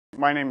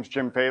My name is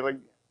Jim Falig.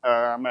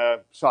 I'm a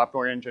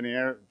software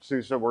engineer at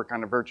SUSE, work on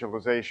the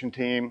virtualization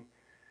team.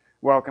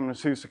 Welcome to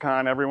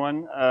SUSECON,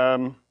 everyone.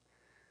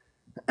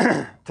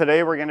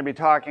 Today we're going to be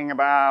talking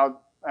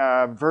about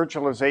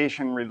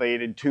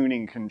virtualization-related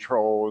tuning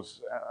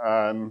controls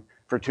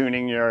for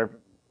tuning your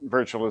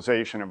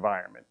virtualization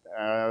environment.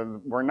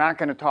 We're not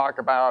going to talk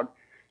about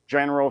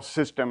general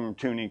system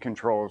tuning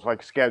controls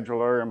like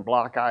scheduler and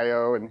block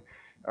I/O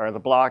or the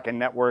block and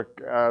network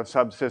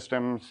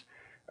subsystems.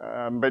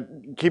 But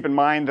keep in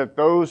mind that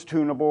those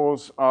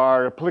tunables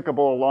are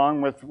applicable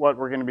along with what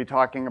we're going to be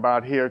talking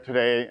about here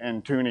today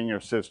in tuning your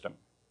system.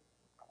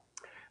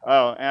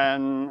 Oh,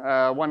 and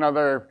one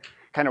other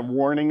kind of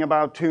warning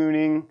about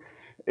tuning: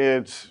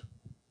 it's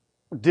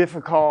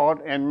difficult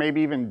and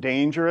maybe even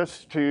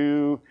dangerous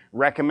to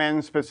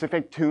recommend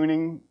specific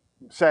tuning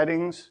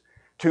settings.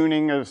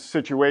 Tuning is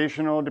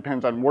situational,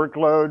 depends on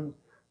workload,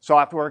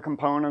 software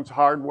components,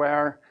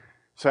 hardware.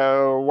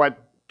 So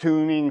what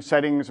tuning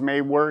settings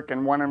may work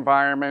in one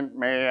environment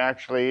may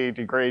actually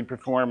degrade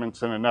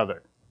performance in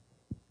another.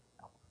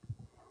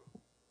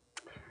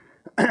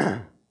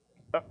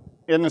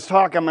 In this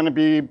talk, I'm going to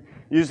be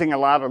using a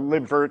lot of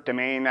libvirt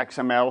domain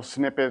XML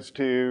snippets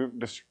to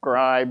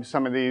describe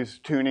some of these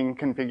tuning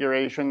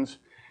configurations.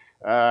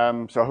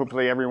 So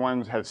hopefully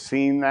everyone has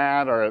seen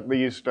that, or at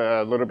least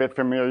a little bit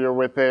familiar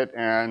with it.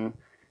 And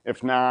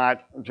if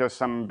not, just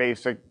some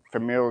basic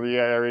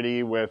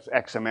familiarity with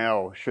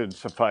XML should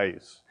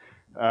suffice.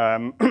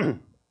 But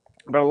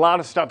a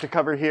lot of stuff to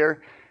cover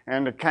here,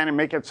 and to kind of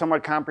make it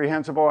somewhat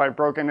comprehensible, I've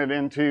broken it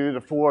into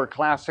the 4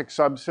 classic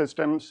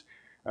subsystems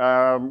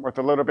with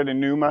a little bit of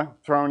NUMA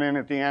thrown in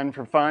at the end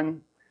for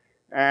fun.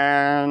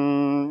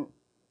 And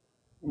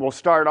we'll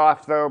start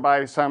off though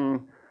by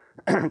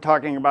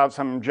talking about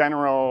some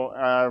general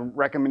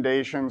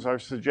recommendations or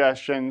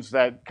suggestions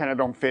that kind of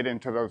don't fit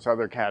into those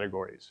other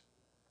categories.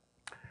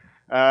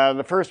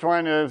 The first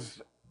one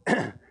is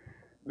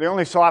the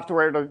only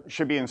software that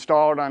should be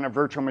installed on a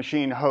virtual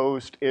machine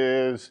host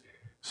is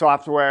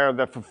software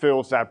that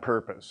fulfills that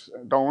purpose.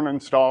 Don't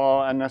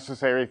install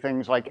unnecessary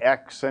things like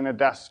X in a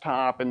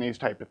desktop and these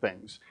type of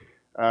things.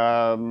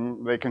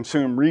 They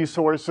consume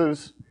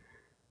resources.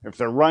 If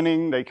they're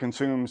running, they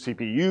consume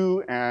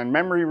CPU and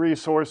memory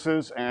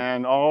resources,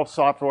 and all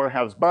software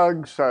has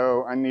bugs,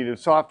 so unneeded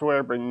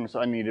software brings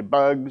unneeded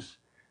bugs.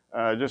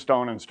 Just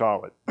don't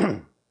install it.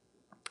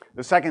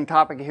 The second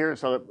topic here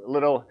is a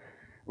little,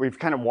 we've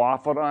kind of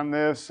waffled on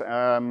this,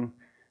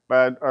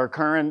 but our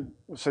current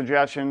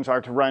suggestions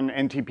are to run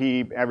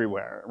NTP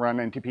everywhere. Run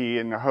NTP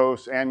in the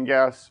host and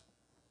guests.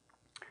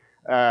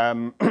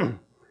 Both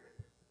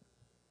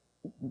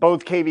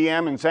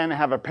KVM and Xen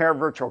have a pair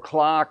virtual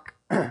clock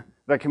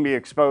that can be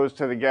exposed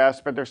to the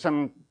guest, but there's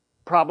some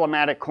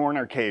problematic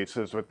corner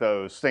cases with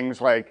those.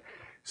 Things like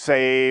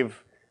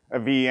save a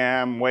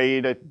VM,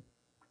 wait an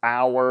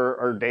hour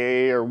or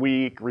day or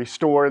week,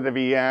 restore the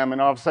VM,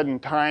 and all of a sudden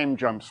time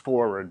jumps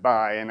forward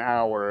by an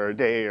hour or a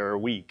day or a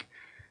week.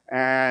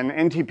 And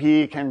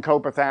NTP can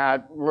cope with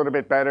that a little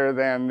bit better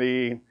than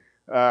the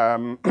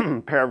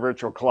pair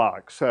virtual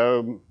clock.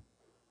 So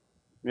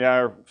yeah,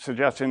 our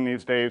suggestion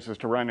these days is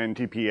to run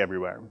NTP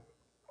everywhere.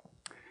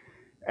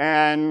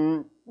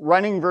 And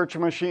running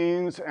virtual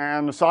machines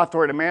and the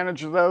software to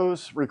manage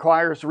those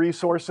requires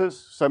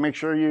resources. So make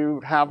sure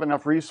you have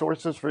enough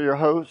resources for your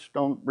host.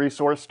 Don't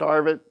resource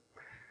starve it.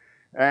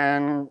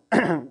 And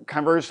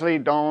conversely,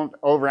 don't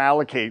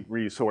over-allocate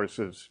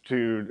resources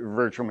to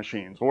virtual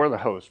machines, or the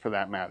host for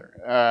that matter.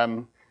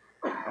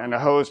 And the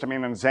host, I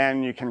mean, in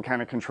Xen, you can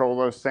kind of control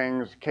those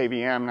things.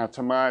 KVM, not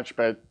so much,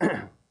 but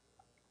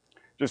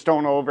just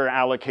don't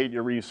over-allocate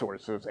your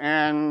resources.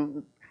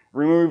 And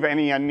remove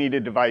any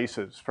unneeded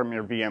devices from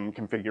your VM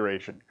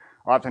configuration.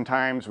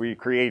 Oftentimes, we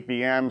create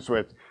VMs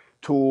with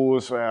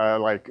tools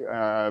like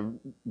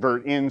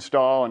virt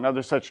install and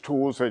other such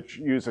tools that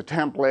use a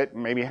template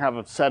and maybe have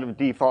a set of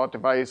default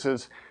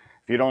devices.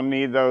 If you don't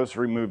need those,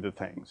 remove the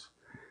things.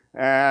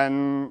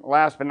 And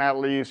last but not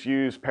least,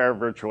 use pair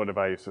virtual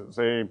devices.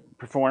 They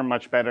perform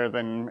much better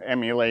than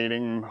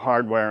emulating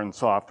hardware and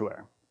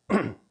software.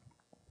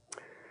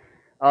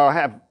 I'll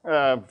have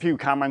a few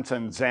comments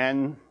on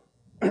Xen.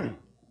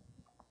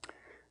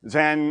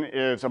 Xen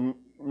is a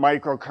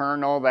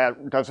microkernel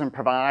that doesn't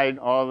provide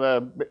all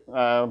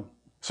the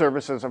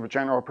services of a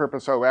general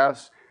purpose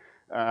OS.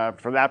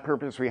 For that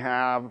purpose, we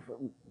have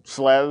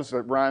SLES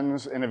that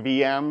runs in a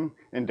VM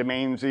in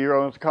domain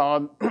 0, it's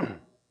called.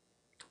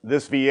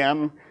 This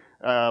VM,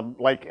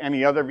 like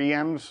any other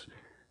VMs,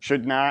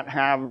 should not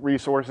have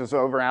resources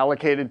over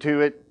allocated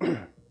to it.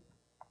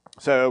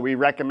 So we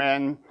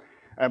recommend,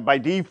 by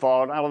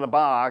default, out of the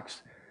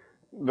box,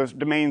 the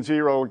domain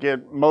 0 will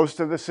get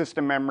most of the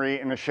system memory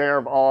and a share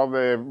of all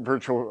the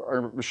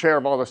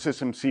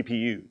system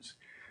CPUs.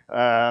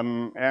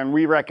 And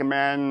we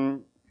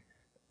recommend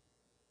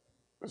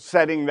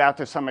setting that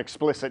to some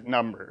explicit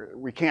number.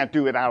 We can't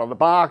do it out of the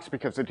box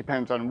because it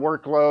depends on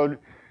workload.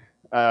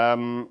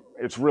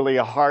 It's really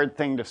a hard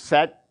thing to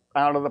set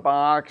out of the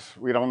box.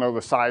 We don't know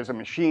the size of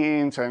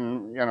machines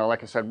and,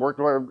 like I said,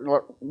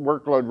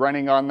 workload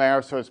running on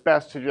there. So it's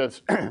best to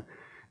just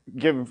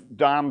give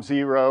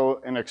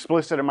DOM0 an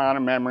explicit amount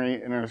of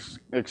memory and an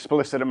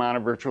explicit amount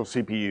of virtual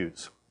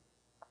CPUs.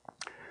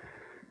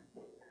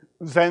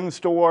 Xen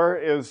Store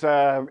is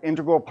an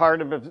integral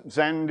part of a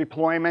Xen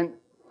deployment.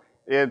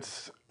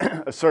 It's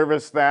a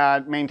service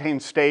that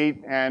maintains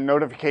state and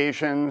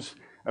notifications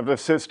of the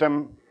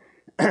system.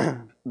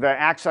 The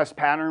access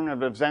pattern of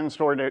the Xen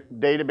Store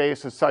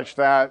database is such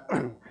that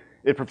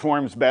it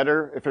performs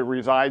better if it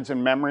resides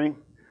in memory.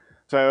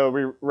 So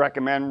we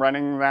recommend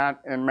running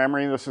that in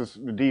memory. This is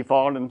the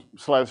default in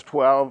SLES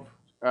 12.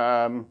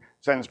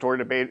 Xen Store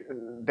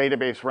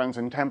database runs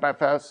in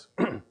TempFS.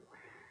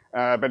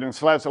 But in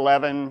SLES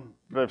 11,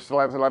 the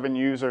SLES 11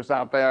 users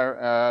out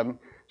there,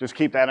 just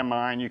keep that in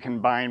mind. You can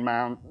bind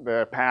mount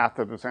the path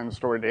of the Xen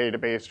Store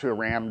database to a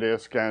RAM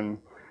disk, and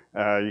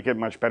you get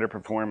much better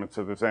performance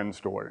of the Xen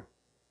Store.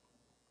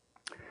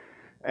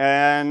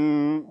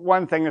 And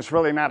one thing that's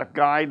really not a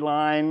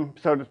guideline,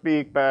 so to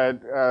speak,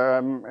 but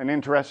an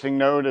interesting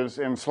note is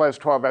in SLES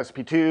 12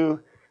 SP2,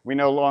 we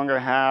no longer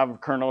have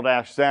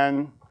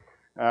kernel-xen.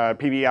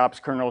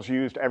 PBOps kernels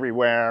used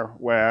everywhere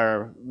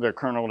where the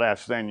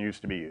kernel-xen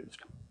used to be used.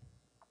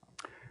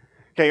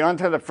 Okay, on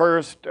to the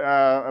first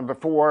of the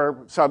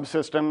four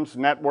subsystems,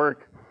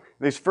 network.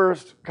 These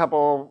first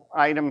couple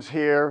items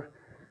here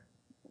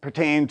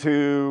pertain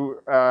to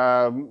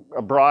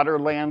a broader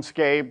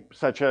landscape,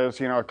 such as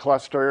a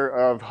cluster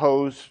of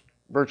hosts,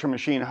 virtual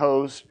machine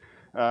hosts,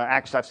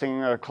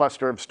 accessing a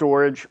cluster of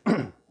storage.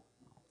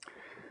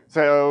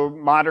 So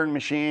modern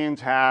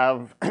machines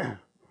have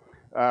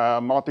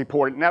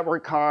multi-port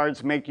network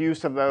cards. Make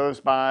use of those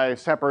by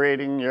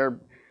separating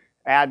your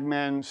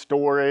admin,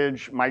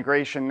 storage,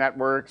 migration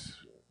networks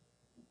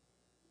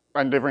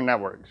on different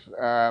networks.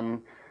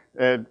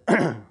 It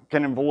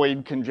can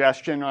avoid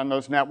congestion on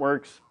those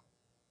networks.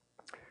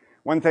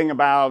 One thing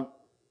about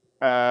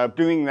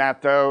doing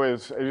that, though,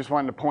 is I just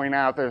wanted to point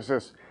out there's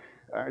this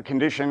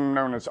condition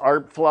known as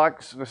ARP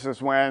flux. This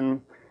is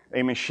when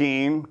a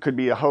machine, could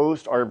be a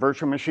host or a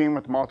virtual machine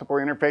with multiple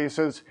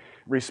interfaces,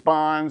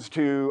 responds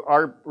to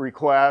ARP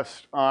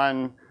requests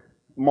on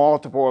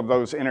multiple of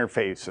those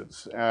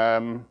interfaces.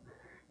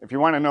 If you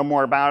want to know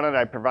more about it,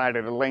 I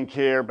provided a link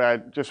here,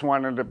 but just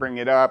wanted to bring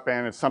it up,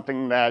 and it's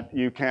something that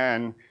you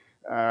can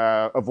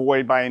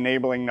avoid by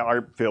enabling the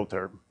ARP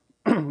filter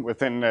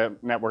within the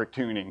network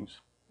tunings.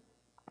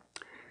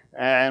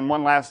 And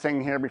one last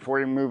thing here before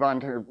we move on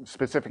to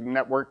specific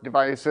network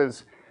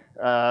devices,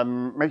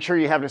 make sure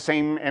you have the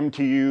same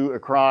MTU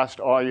across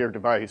all your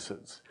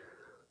devices.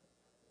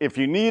 If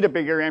you need a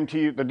bigger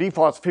MTU, the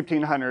default's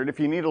 1500. If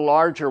you need a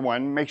larger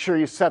one, make sure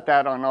you set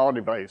that on all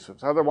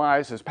devices.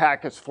 Otherwise, as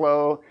packets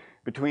flow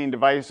between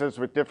devices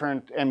with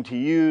different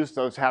MTUs,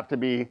 those have to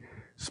be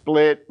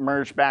split,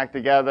 merged back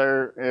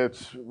together.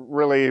 It's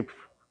really a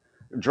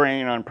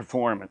drain on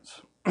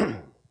performance.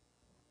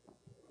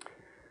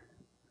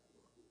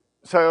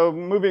 So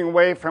moving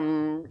away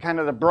from kind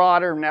of the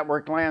broader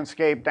network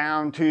landscape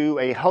down to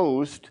a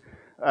host,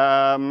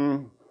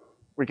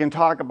 we can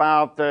talk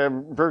about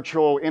the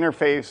virtual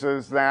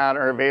interfaces that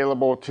are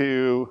available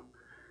to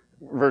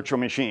virtual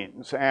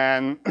machines.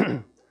 And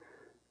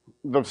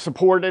the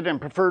supported and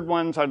preferred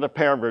ones are the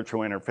pair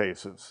virtual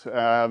interfaces.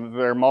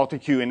 They're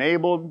multi-queue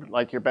enabled,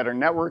 like your better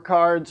network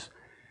cards.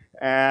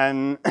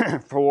 And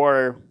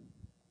for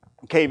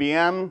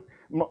KVM,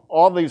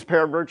 all these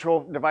pair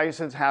virtual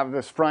devices have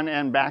this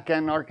front-end,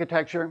 back-end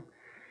architecture.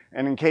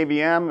 And in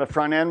KVM, the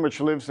front end, which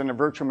lives in a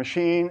virtual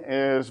machine,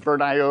 is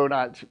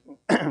virtio.net.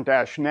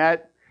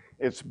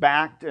 It's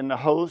backed in the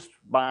host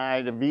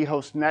by the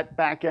vhostnet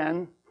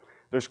backend.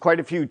 There's quite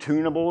a few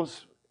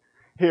tunables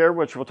here,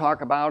 which we'll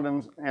talk about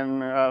in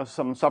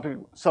some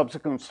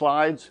subsequent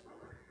slides.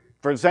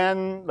 For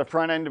Xen, the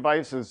front-end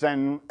device is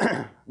Xen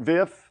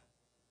VIF.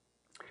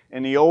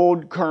 In the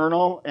old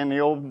kernel, in the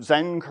old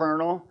Xen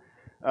kernel,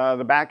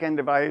 the back-end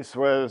device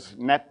was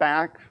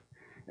netback.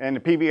 And the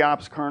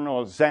PBOps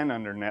kernel is Xen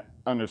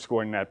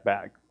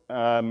 _netback.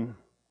 Xen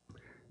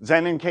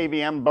and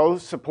KVM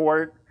both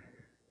support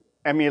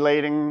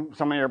emulating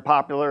some of your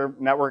popular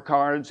network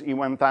cards,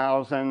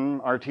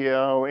 E1000,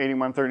 RTO,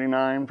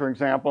 8139, for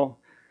example.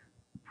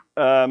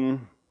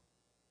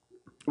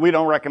 We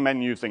don't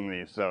recommend using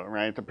these, though,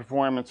 right? The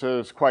performance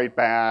is quite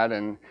bad,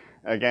 and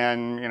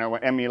again,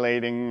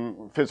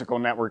 emulating physical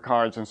network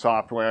cards and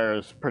software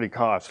is pretty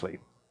costly.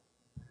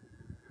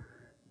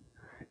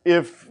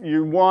 If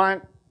you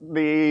want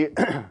the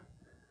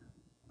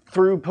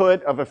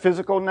throughput of a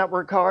physical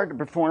network card, the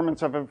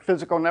performance of a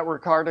physical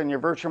network card in your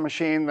virtual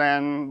machine,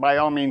 then by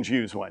all means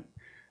use one.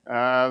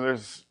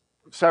 There's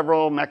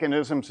several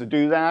mechanisms to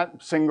do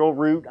that. Single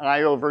root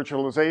I/O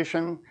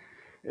virtualization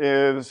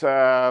is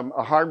a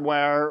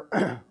hardware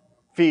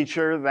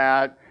feature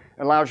that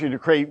allows you to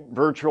create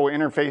virtual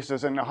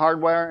interfaces in the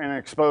hardware and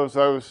expose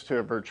those to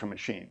a virtual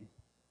machine.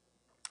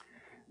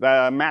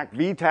 The Mac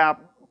VTAP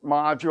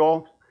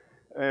module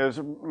is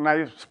a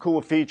nice,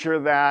 cool feature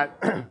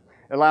that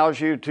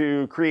allows you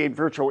to create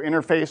virtual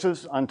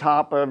interfaces on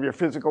top of your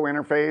physical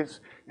interface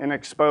and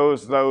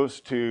expose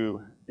those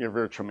to your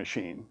virtual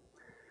machine.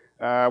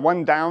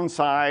 One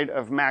downside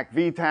of Mac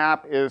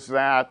VTAP is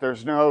that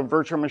there's no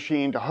virtual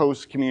machine to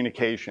host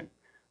communication.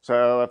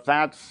 So if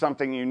that's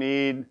something you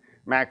need,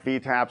 Mac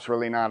VTAP's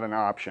really not an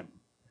option.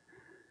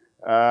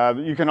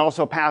 You can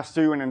also pass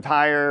through an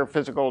entire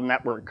physical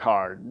network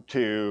card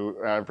to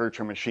a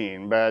virtual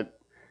machine, but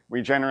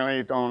we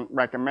generally don't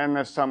recommend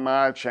this so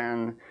much,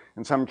 and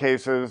in some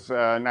cases,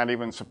 not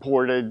even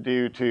supported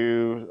due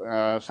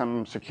to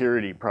some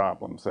security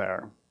problems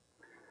there.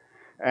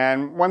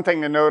 And one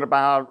thing to note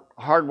about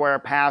hardware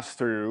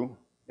pass-through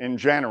in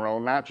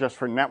general, not just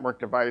for network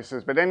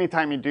devices, but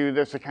anytime you do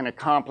this, it kind of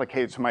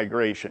complicates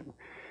migration.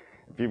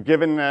 If you've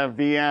given the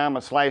VM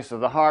a slice of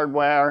the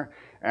hardware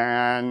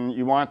and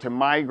you want to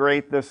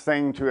migrate this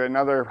thing to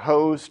another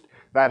host,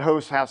 that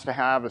host has to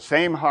have the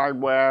same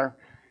hardware,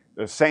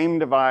 the same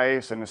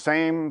device, and the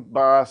same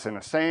bus, and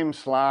the same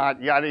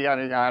slot, yada,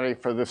 yada, yada,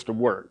 for this to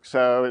work.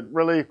 So it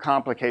really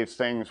complicates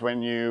things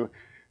when you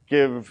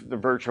give the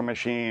virtual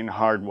machine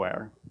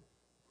hardware.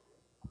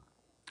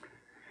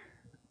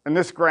 And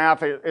this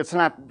graph, it's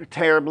not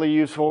terribly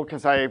useful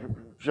because I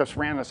just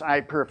ran this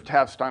iPerf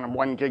test on a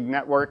 1 gig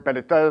network, but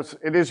it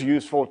is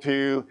useful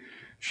to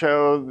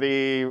show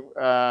the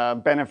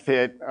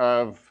benefit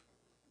of,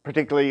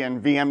 particularly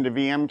in VM to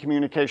VM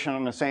communication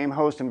on the same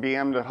host and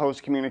VM to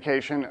host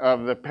communication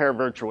of the pair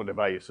virtual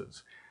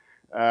devices.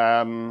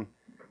 You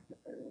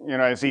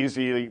know, it's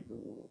easily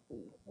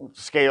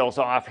scales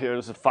off here.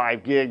 This is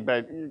 5 gig,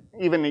 but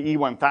even the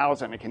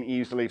E1000, it can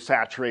easily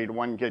saturate a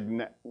 1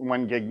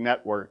 gig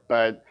network.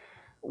 But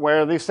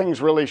where these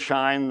things really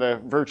shine, the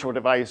virtual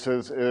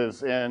devices,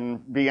 is in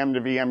VM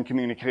to VM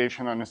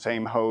communication on the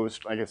same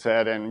host, like I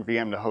said, and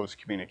VM to host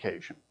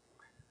communication.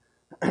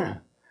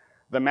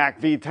 The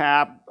Mac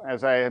VTAP,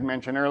 as I had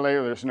mentioned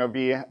earlier, there's no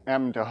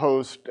VM to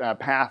host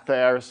path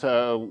there,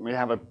 so we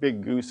have a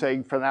big goose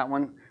egg for that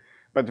one.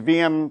 But the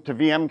VM to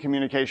VM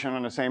communication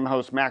on the same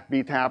host, Mac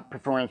VTAP,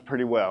 performs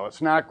pretty well.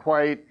 It's not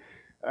quite,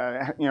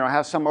 you know,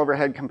 has some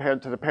overhead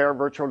compared to the pair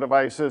virtual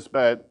devices,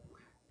 but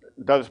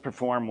does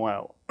perform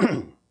well.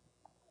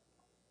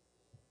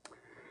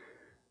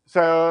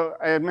 So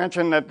I had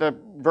mentioned that the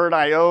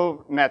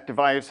VirtIO net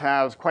device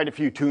has quite a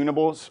few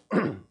tunables.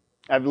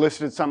 I've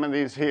listed some of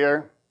these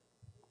here.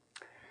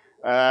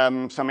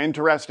 Some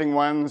interesting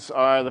ones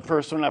are the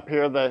first one up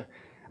here, the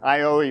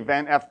IO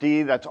event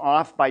FD that's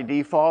off by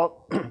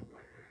default.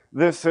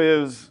 This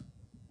is,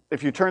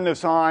 if you turn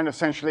this on,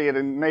 essentially it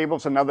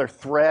enables another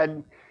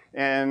thread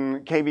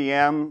in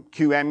KVM,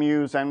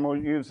 QEMU, Xen will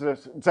use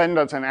this. Xen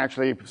doesn't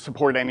actually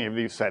support any of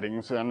these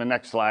settings. On the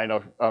next slide,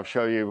 I'll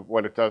show you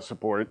what it does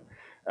support.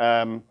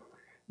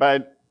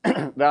 But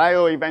the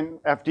IO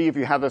event FD, if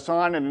you have this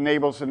on, it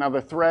enables another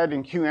thread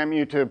in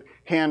QEMU to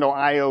handle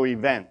IO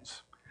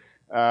events.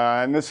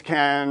 And this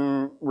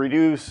can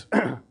reduce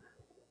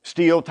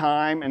steal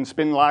time and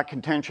spin lock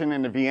contention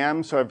in the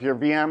VM. So if your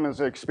VM is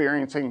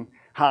experiencing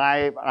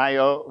high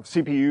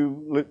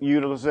CPU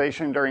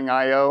utilization during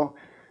I/O,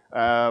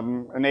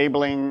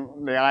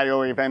 enabling the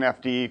IO event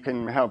FD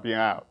can help you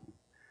out.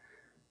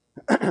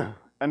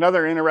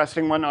 Another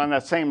interesting one on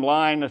that same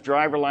line, the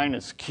driver line,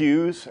 is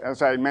queues.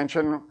 As I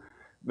mentioned,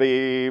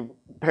 the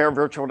pair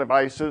virtual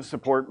devices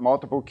support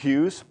multiple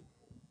queues.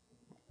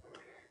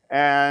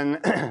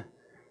 And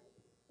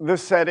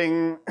this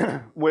setting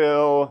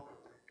will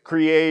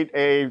create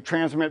a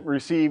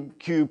transmit-receive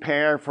queue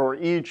pair for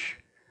each.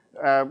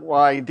 Well,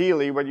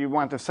 ideally, what you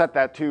want to set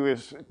that to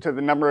is to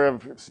the number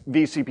of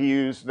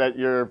vCPUs that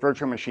your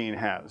virtual machine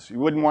has. You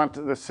wouldn't want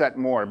to set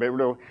more, but it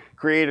will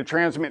create a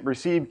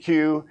transmit-receive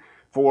queue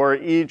for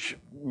each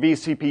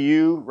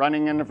vCPU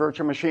running in the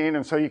virtual machine,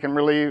 and so you can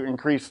really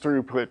increase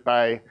throughput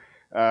by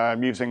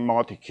using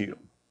multi-queue.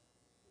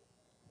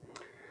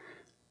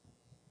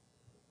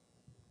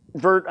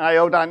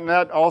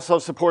 VirtIO.net also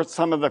supports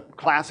some of the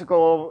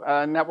classical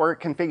network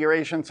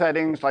configuration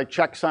settings like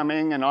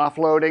checksumming and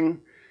offloading.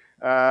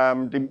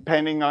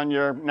 Depending on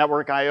your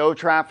network I/O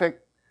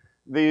traffic,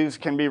 these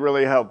can be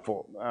really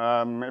helpful.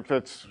 If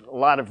it's a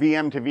lot of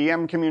VM to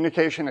VM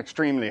communication,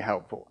 extremely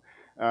helpful.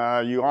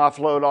 You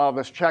offload all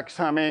this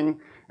checksumming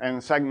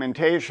and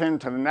segmentation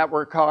to the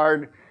network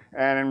card,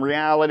 and in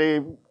reality,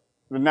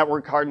 the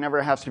network card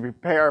never has to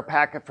prepare a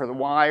packet for the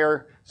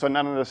wire, so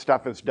none of this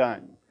stuff is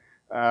done.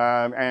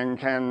 And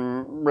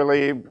can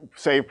really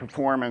save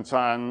performance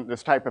on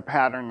this type of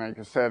pattern, like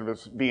I said,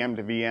 was VM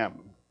to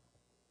VM.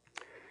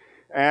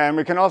 And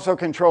we can also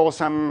control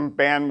some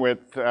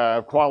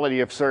bandwidth, quality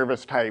of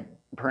service type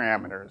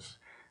parameters.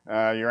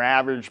 Your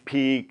average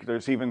peak,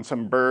 there's even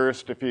some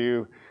burst. If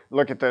you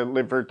look at the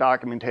libvirt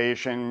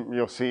documentation,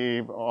 you'll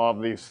see all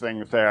of these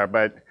things there.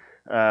 But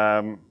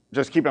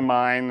just keep in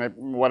mind that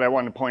what I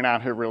wanted to point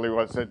out here really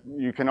was that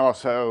you can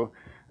also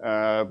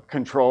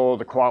control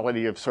the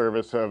quality of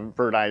service of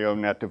VirtIO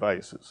net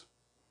devices.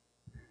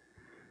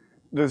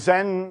 The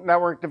Xen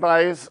network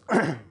device,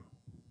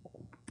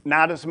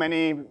 not as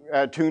many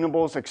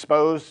tunables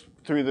exposed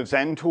through the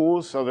Xen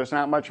tools, so there's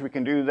not much we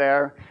can do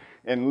there.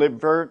 in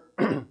libvirt.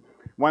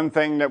 One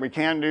thing that we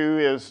can do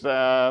is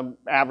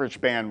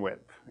average bandwidth,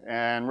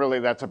 and really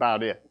that's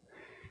about it.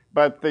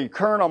 But the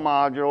kernel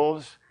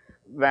modules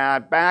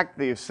that back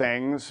these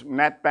things,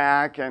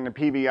 netback and the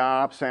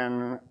PVOps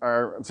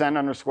or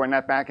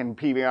Xen_netback and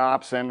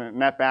PVOps and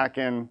netback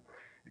and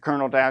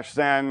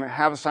kernel-Xen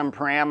have some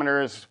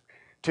parameters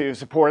to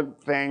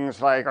support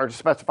things like, or to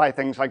specify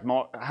things like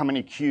how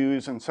many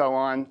queues and so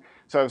on.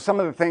 So some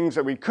of the things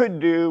that we could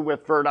do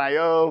with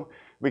VirtIO,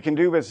 we can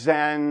do with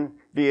Xen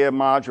via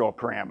module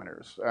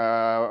parameters.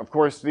 Of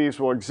course, these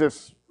will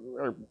exist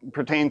or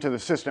pertain to the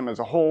system as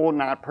a whole,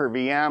 not per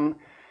VM,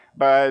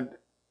 but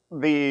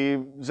the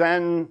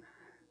Xen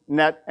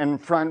net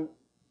and front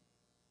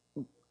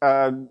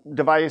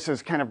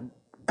devices kind of,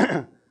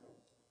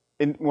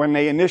 when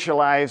they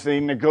initialize, they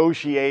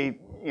negotiate,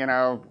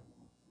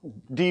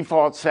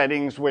 default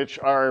settings, which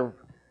are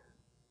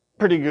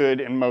pretty good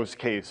in most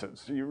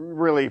cases. You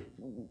really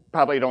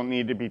probably don't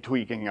need to be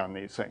tweaking on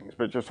these things,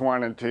 but just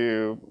wanted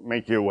to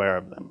make you aware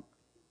of them.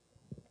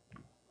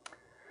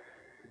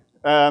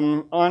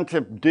 On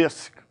to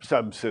disk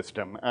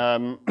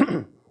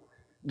subsystem.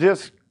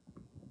 Disk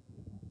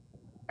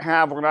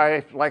have what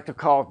I like to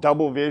call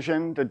double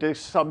vision, the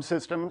disk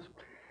subsystems.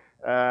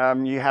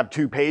 You have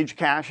 2 page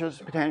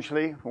caches,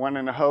 potentially, one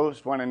in the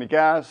host, one in the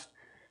guest,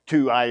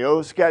 2 I/O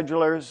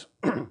schedulers,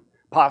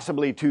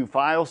 possibly 2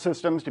 file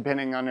systems,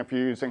 depending on if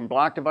you're using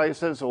block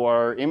devices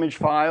or image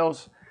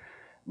files,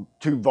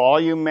 2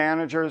 volume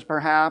managers,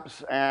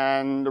 perhaps.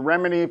 And the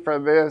remedy for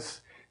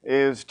this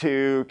is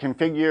to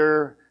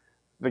configure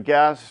the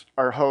guest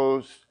or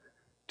host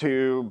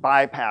to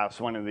bypass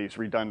one of these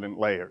redundant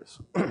layers.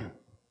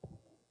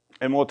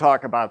 And we'll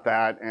talk about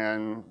that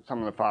in some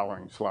of the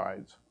following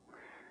slides.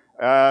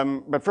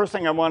 But first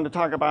thing I wanted to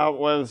talk about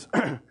was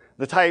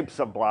the types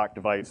of block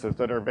devices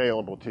that are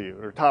available to you,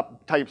 or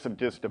types of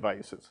disk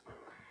devices.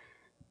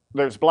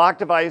 There's block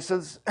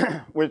devices,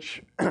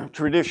 which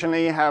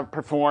traditionally have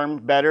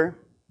performed better.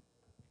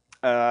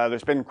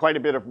 There's been quite a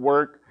bit of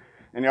work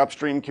in the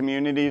upstream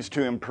communities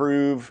to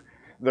improve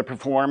the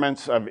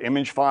performance of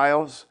image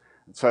files.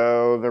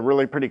 So they're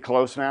really pretty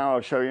close now.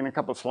 I'll show you in a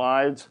couple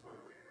slides.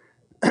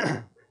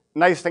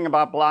 Nice thing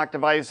about block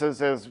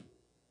devices is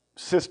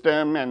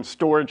system and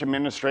storage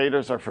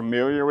administrators are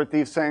familiar with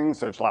these things.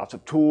 There's lots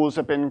of tools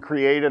that have been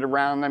created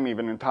around them,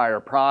 even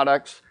entire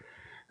products.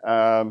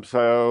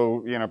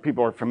 So,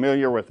 people are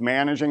familiar with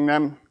managing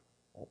them.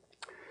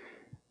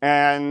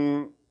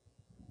 And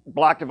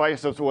block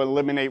devices will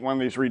eliminate one of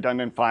these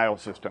redundant file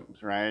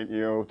systems, right?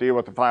 You'll deal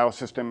with the file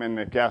system in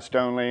the guest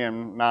only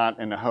and not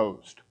in the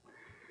host.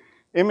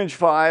 Image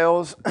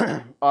files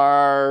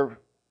are a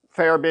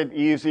fair bit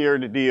easier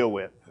to deal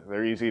with.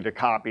 They're easy to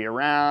copy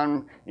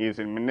around,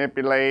 easy to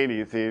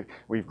manipulate,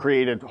 we've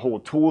created whole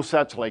tool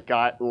sets like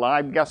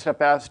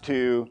LiveGuestFS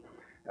to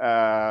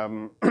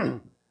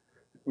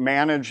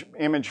manage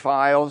image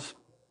files.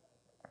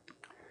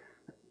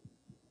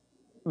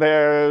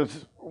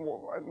 There's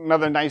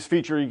another nice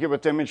feature you get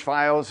with image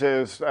files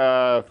is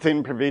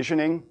thin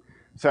provisioning.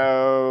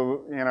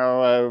 So,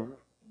 a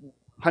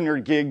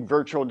 100 gig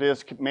virtual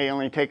disk may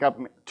only take up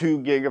 2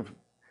 gig of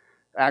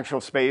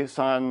actual space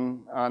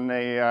on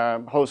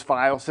the host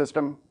file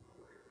system.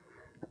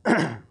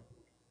 And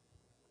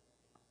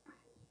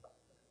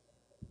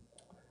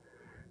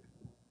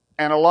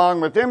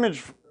along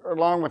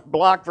with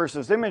block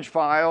versus image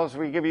files,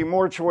 we give you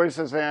more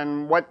choices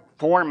in what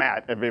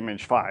format of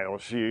image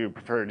files you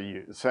prefer to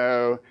use.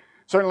 So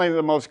certainly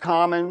the most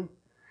common,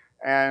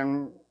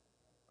 and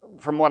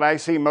from what I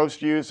see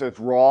most used, is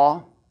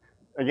RAW.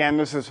 Again,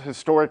 this has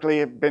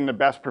historically been the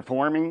best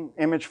performing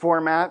image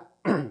format.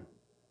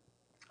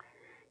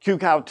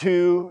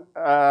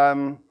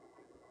 QCOW2,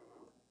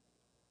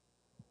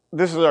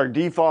 this is our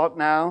default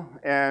now,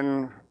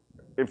 and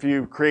if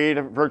you create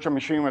a virtual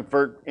machine with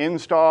virt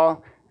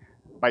install,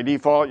 by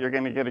default you're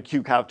going to get a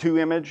QCOW2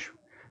 image.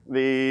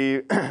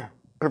 The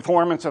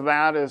performance of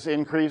that is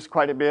increased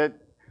quite a bit.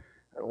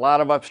 A lot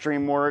of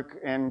upstream work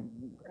in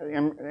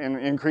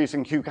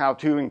increasing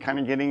QCOW2 and kind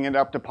of getting it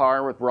up to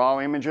par with raw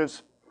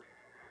images.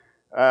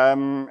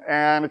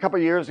 And a couple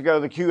of years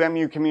ago, the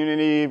QEMU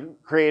community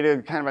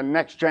created kind of a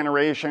next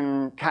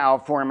generation cow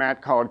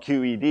format called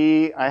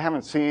QED. I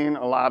haven't seen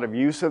a lot of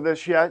use of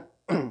this yet,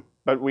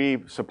 but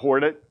we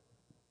support it.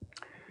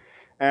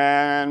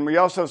 And we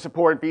also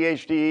support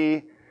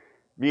VHD,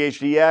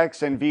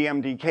 VHDX, and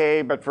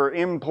VMDK, but for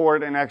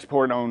import and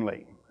export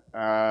only.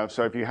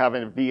 So if you have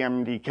a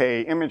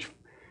VMDK image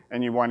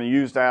and you want to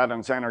use that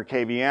on Xen or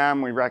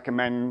KVM, we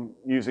recommend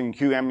using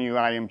QEMU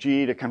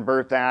IMG to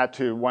convert that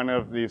to one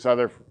of these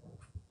other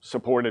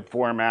supported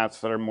formats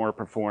that are more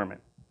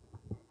performant.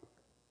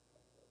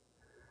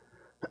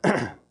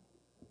 On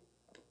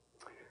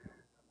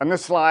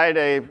this slide,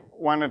 I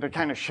wanted to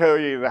kind of show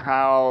you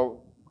how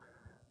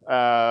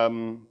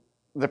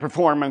the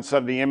performance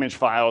of the image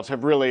files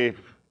have really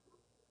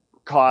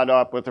caught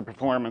up with the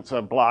performance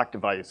of block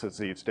devices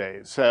these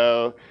days.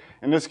 So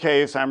in this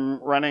case, I'm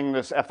running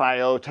this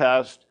FIO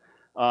test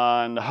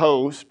on the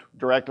host,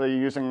 directly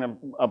using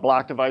a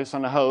block device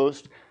on the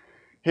host.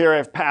 Here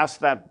I've passed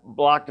that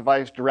block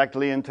device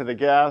directly into the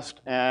guest,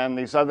 and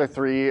these other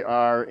three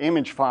are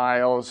image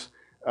files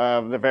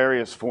of the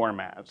various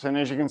formats. And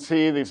as you can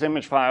see, these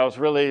image files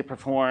really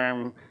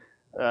perform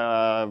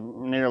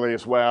nearly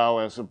as well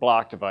as the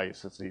block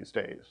devices these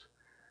days,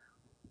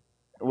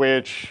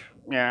 which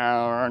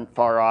aren't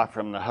far off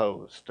from the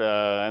host.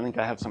 I think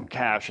I have some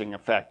caching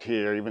effect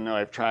here, even though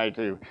I've tried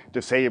to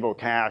disable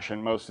cache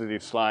in most of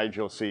these slides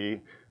you'll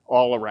see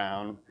all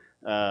around.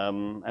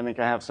 I think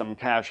I have some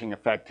caching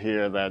effect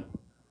here that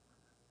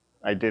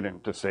I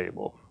didn't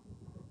disable.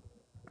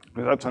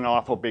 That's an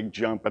awful big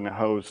jump in the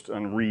host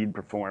and read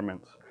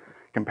performance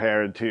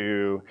compared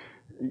to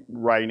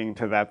writing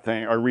to that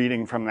thing or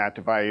reading from that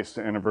device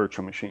in a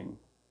virtual machine.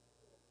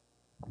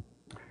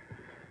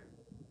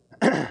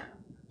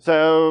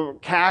 So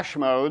cache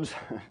modes,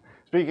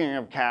 speaking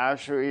of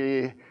cache,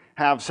 we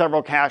have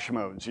several cache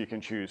modes you can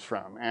choose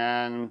from.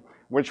 And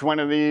which one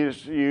of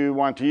these you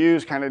want to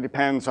use kind of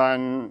depends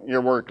on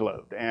your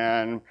workload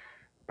and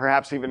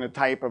perhaps even the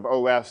type of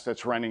OS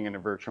that's running in a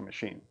virtual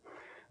machine.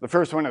 The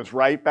first one is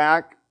write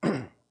back.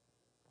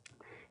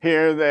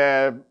 Here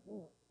the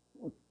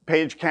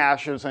page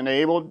cache is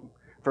enabled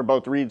for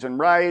both reads and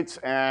writes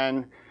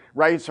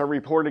are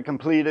reported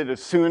completed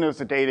as soon as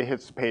the data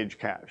hits the page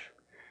cache.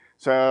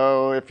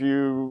 So if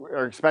you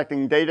are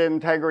expecting data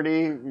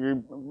integrity,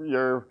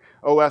 your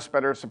OS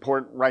better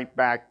support write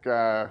back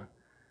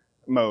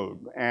mode.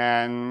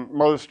 And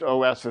most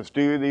OSs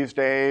do these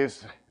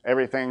days.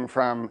 Everything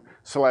from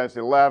SLES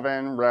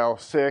 11, RHEL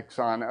 6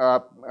 on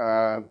up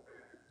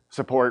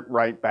support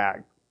write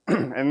back.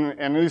 And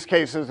in these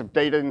cases, if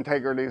data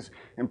integrity is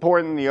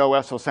important, the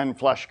OS will send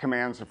flush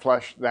commands to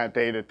flush that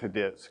data to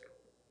disk.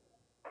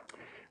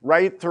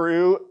 Write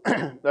through,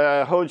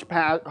 the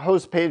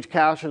host page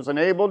cache is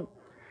enabled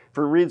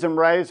for reads and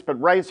writes, but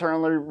writes are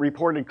only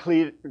reported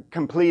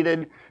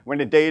completed when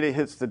the data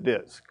hits the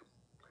disk.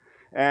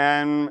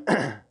 And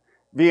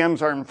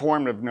VMs are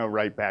informed of no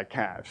write back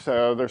cache,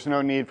 so there's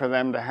no need for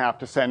them to have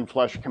to send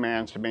flush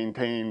commands to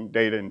maintain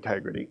data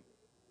integrity.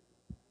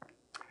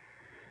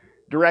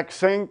 Direct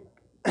sync,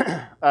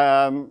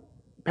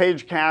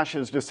 page cache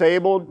is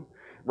disabled.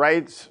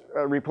 Writes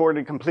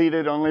reported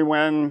completed only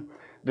when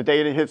the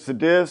data hits the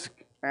disk.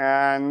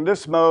 And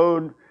this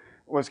mode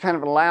was kind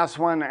of the last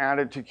one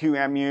added to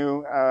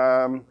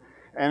QEMU.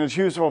 And it's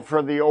useful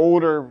for the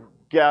older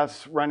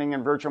guests running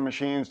in virtual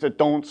machines that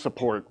don't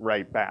support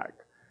write back.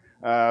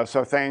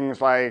 So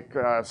things like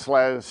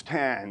SLES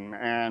 10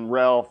 and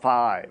RHEL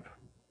 5.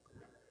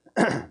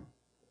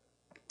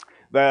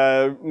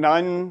 The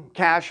none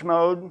cache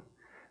mode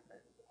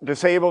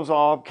disables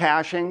all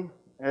caching.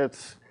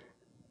 It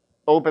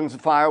opens a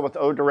file with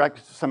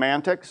ODirect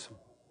semantics,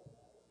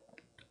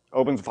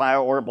 opens a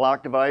file or a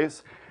block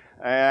device,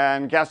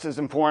 and guest is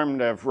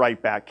informed of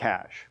write back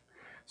cache.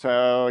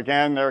 So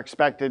again, they're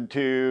expected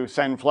to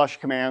send flush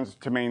commands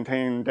to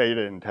maintain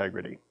data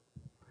integrity.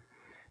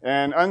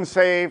 And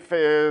unsafe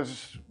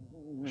is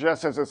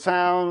just as it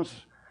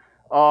sounds.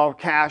 All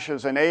cache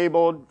is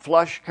enabled.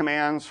 Flush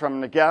commands from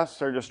the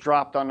guests are just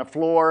dropped on the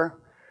floor.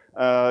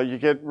 You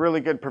get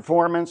really good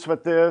performance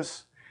with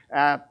this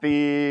at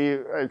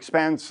the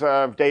expense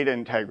of data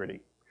integrity.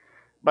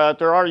 But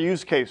there are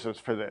use cases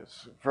for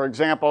this. For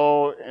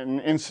example, in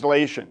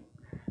installation,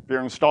 if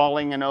you're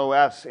installing an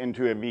OS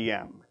into a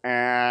VM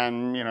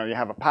and you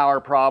have a power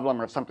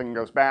problem or something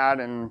goes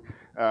bad and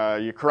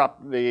you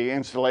corrupt the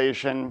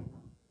installation,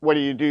 what do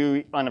you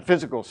do on a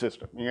physical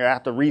system? You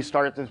have to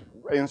restart the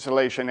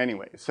installation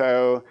anyway.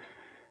 So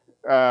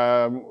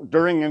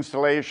during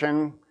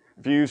installation,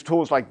 if you use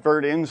tools like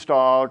virt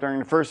install, during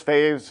the first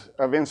phase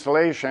of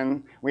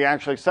installation, we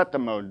actually set the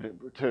mode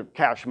to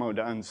cache mode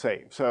to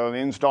unsafe. So the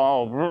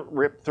install will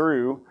rip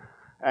through,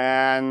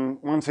 and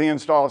once the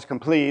install is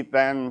complete,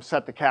 then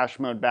set the cache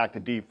mode back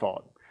to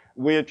default,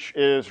 which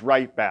is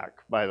write back,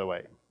 by the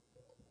way.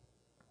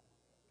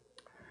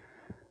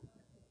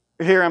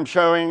 Here I'm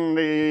showing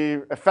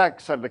the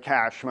effects of the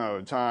cache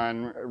modes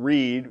on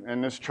read in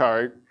this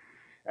chart.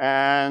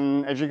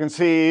 And as you can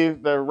see,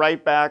 the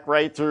write back,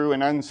 write through,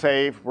 and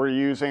unsafe, we're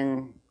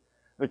using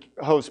the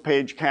host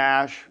page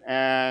cache,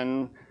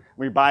 and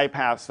we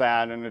bypass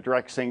that in the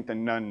direct sync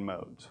and none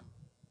modes.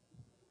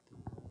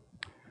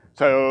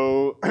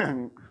 So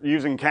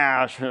using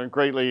cache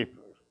greatly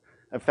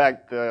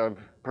affect the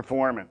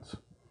performance.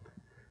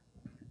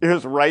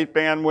 Here's write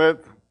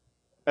bandwidth.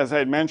 As I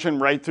had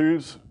mentioned, write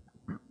throughs,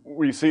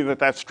 we see that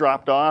that's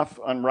dropped off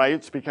on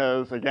writes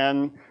because,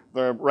 again,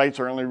 the writes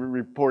are only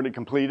reported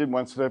completed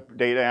once the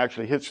data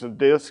actually hits the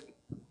disk.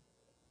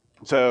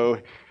 So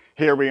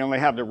here we only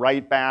have the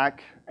write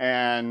back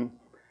and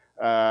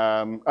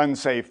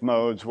unsafe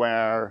modes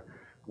where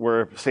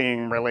we're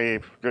seeing really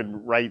good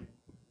write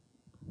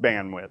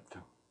bandwidth.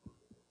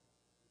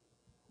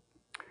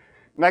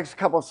 Next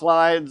couple of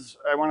slides,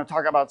 I want to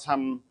talk about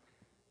some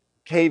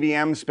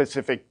KVM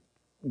specific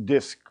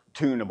disk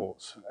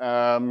tunables.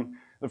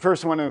 The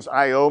first one is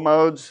I/O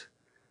modes.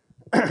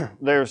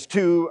 There's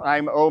 2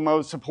 I/O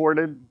modes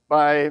supported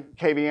by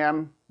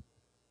KVM.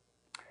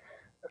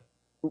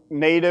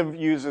 native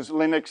uses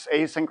Linux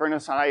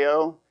asynchronous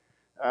I/O,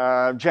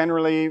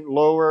 generally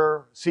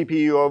lower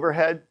CPU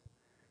overhead.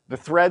 The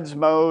threads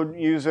mode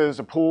uses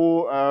a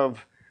pool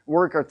of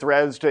worker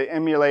threads to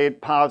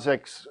emulate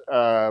POSIX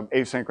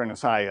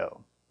asynchronous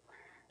I/O.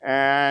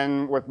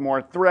 And with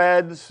more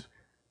threads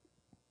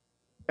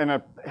in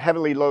a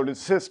heavily loaded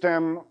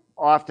system,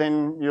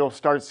 often you'll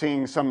start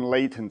seeing some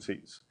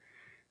latencies.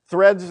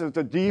 Threads is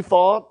the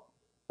default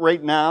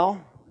right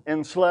now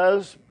in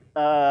SLES,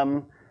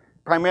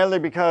 primarily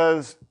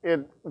because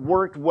it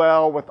worked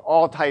well with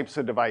all types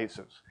of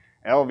devices.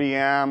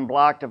 LVM,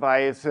 block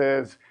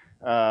devices,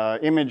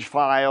 image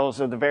files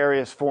of the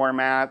various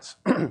formats.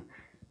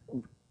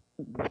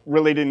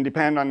 Really didn't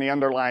depend on the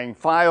underlying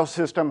file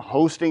system.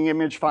 Hosting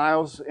image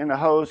files in a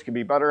host could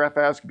be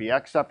ButterFS, could be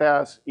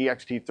XFS,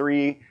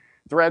 ext3.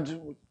 Threads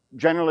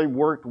generally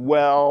worked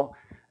well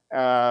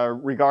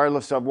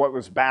regardless of what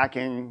was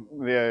backing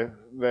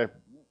the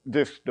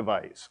disk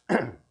device.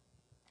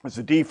 It's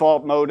the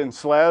default mode in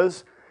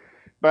SLES,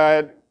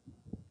 but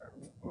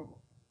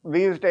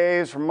these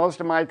days, for most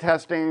of my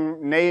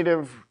testing,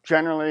 native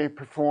generally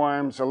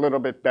performs a little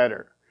bit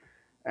better.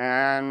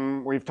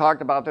 And we've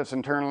talked about this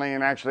internally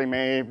and actually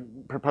may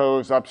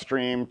propose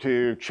upstream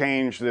to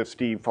change this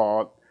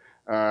default.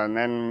 And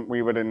then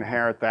we would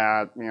inherit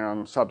that,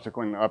 in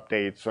subsequent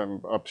updates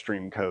of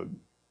upstream code.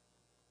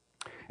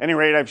 At any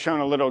rate, I've shown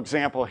a little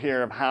example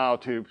here of how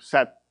to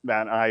set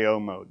that I/O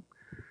mode.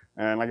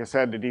 And like I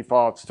said, the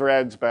default's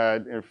threads,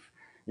 but if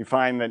you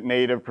find that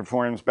native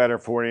performs better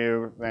for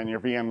you, then your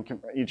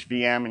each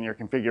VM in your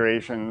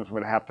configurations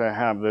would have to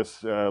have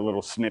this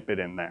little snippet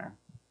in there.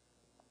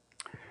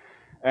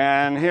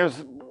 And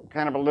here's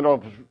kind of a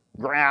little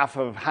graph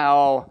of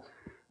how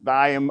the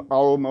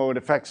I/O mode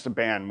affects the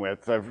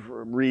bandwidth of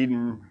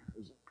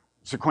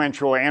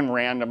sequential and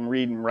random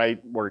read and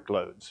write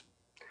workloads.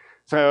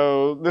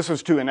 So this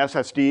was to an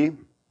SSD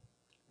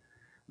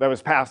that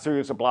was passed through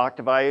as a block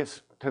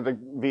device to the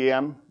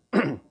VM.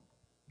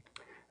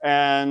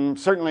 And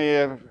certainly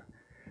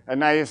a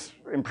nice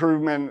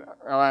improvement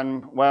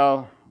on,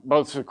 well,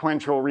 both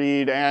sequential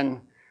read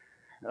and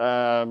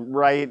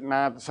write,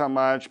 not so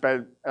much,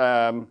 but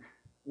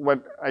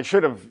what I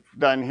should have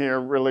done here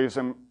really is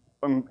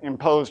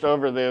imposed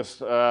over this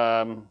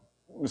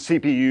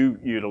CPU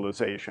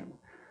utilization.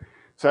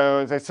 So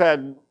as I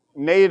said,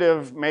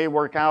 native may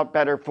work out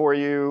better for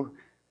you,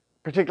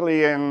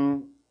 particularly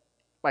in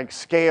like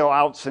scale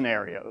out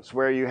scenarios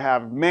where you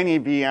have many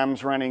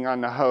VMs running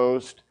on the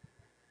host.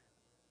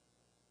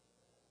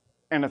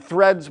 In a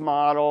threads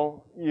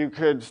model, you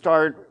could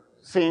start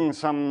seeing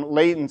some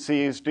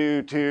latencies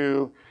due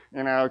to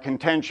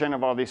contention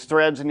of all these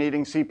threads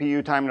needing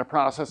CPU time to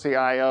process the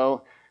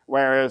I/O,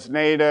 whereas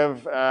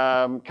native,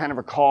 kind of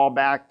a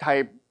callback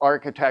type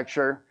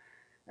architecture.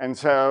 And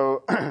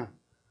so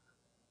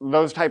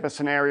those type of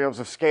scenarios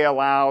of scale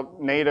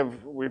out,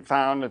 native we've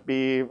found to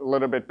be a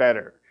little bit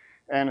better.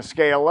 And a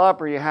scale up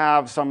where you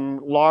have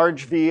some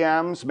large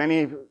VMs,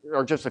 many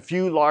or just a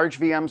few large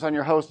VMs on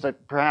your host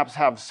that perhaps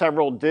have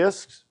several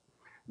disks,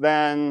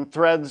 then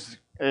threads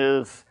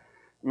is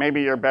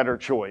maybe your better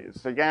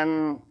choice.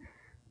 Again,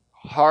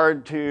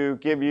 hard to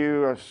give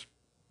you a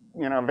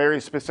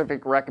very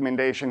specific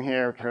recommendation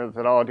here because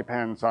it all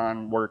depends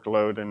on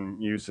workload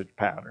and usage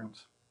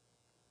patterns.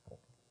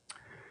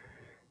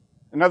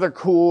 Another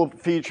cool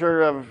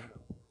feature of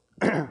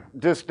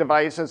disk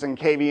devices and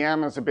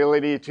KVM is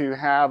ability to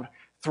have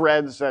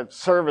threads that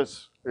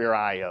service your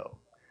I/O.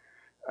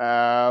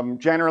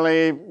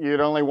 Generally, you'd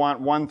only want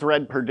one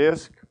thread per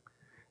disk,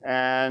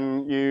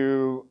 and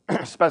you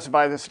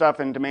specify this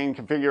stuff in domain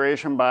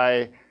configuration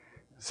by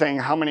saying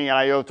how many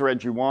I/O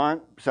threads you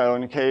want. So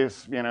in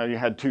case you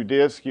had 2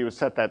 disks, you would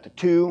set that to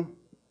 2.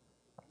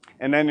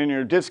 And then in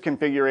your disk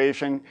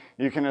configuration,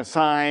 you can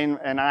assign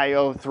an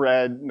I/O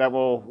thread that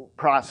will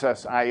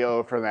process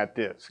I/O for that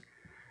disk.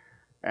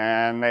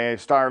 And they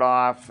start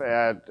off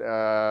at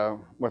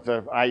with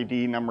the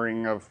ID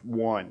numbering of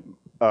 1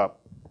 up.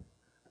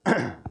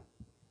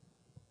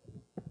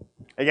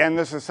 Again,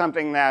 this is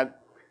something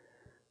that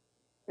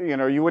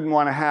you wouldn't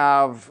want to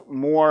have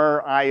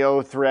more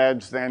I/O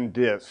threads than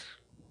disks.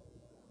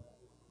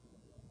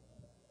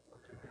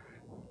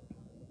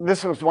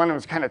 This was one that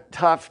was kind of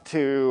tough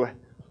to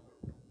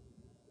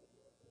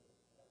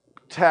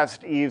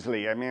test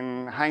easily. I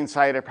mean, in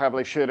hindsight, I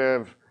probably should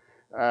have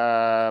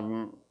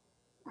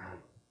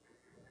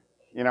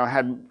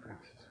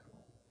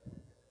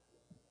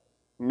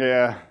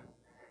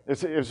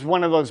it's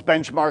one of those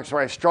benchmarks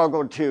where I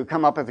struggled to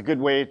come up with a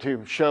good way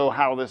to show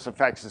how this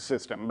affects the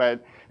system.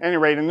 But at any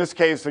rate, in this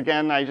case,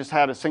 again, I just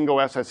had a single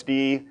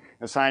SSD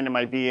assigned to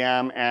my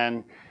VM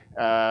and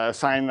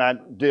assigned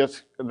that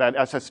disk, that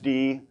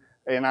SSD,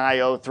 an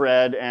I/O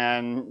thread,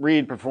 and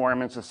read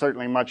performance is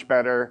certainly much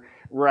better.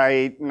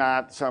 Write,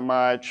 not so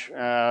much.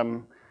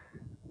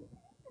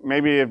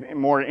 Maybe a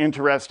more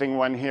interesting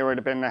one here would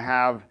have been to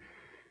have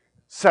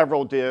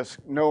several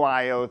disks, no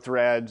I/O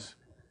threads,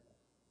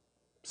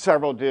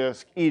 several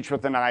disks, each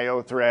with an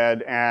I/O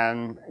thread,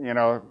 and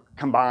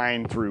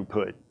combined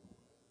throughput.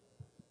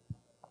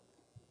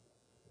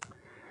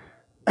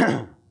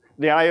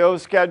 The I/O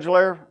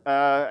scheduler,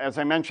 as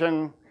I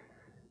mentioned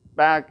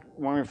back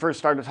when we first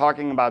started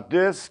talking about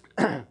disk,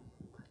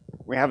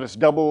 we have this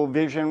double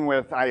vision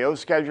with I/O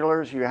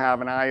schedulers. You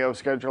have an I/O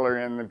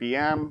scheduler in the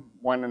VM,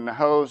 one in the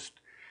host.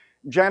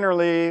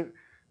 Generally,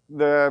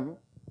 the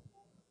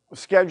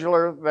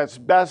scheduler that's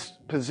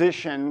best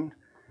positioned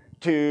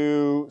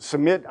to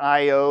submit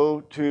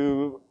I/O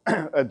to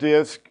a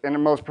disk in the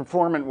most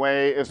performant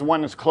way is the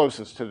one that's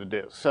closest to the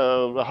disk,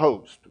 so the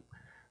host.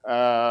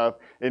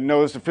 It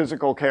knows the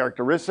physical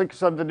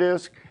characteristics of the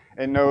disk.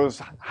 It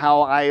knows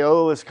how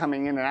I/O is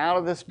coming in and out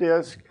of this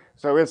disk,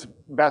 so it's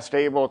best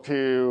able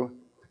to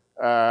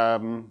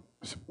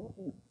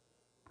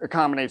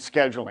accommodate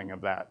scheduling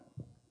of that.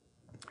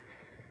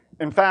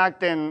 In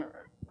fact, in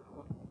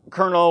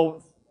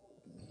kernel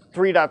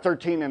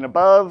 3.13 and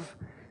above,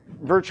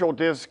 virtual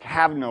disks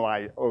have no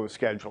I/O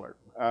scheduler.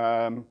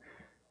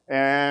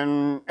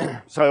 And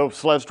so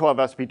SLES 12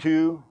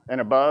 SP2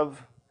 and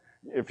above,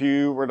 if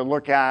you were to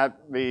look at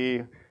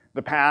the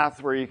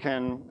path where you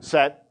can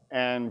set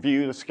and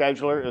view the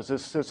scheduler as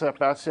this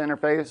SysFS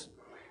interface,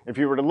 if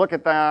you were to look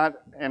at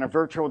that in a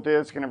virtual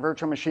disk, in a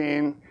virtual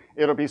machine,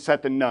 it'll be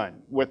set to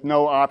none with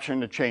no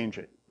option to change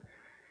it.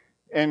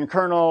 In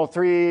kernel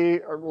 3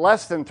 or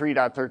less than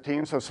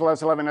 3.13, so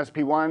SLES 11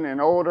 SP1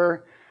 and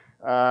older,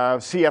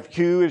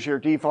 CFQ is your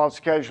default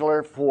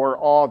scheduler for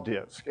all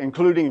disks,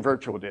 including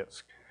virtual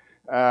disk.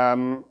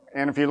 And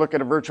if you look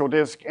at a virtual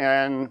disk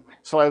and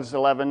SLES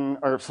 11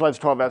 or SLES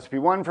 12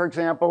 SP1, for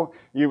example,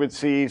 you would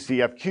see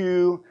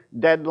CFQ,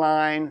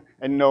 deadline,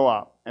 and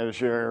no-op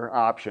as your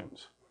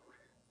options.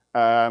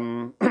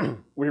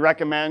 We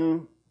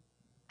recommend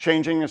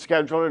changing the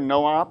scheduler to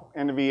no-op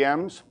in the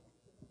VMs.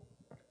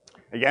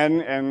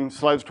 Again, in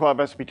SLES 12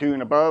 SP2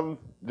 and above,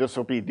 this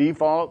will be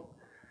default.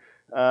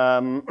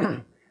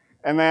 And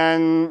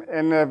then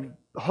in the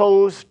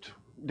host,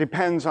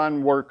 depends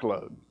on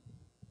workload.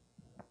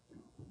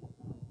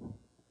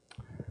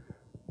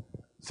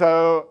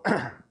 So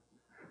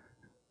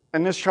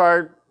in this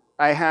chart,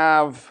 I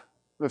have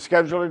the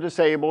scheduler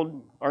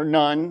disabled or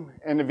none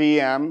in the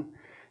VM,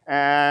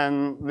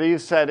 and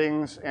these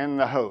settings in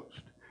the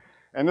host.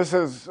 And this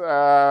is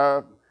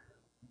an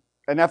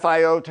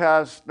FIO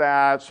test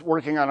that's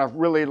working on a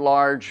really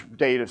large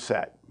data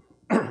set.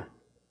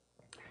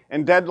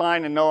 And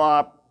deadline and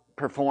no-op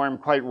perform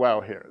quite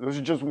well here. This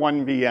is just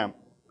one VM.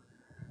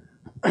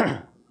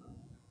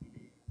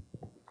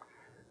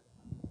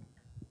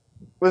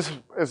 This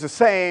is the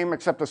same,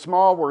 except a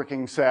small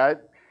working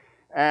set.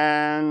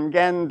 And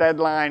again,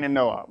 deadline and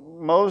no-op.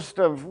 Most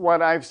of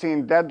what I've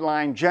seen,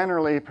 deadline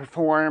generally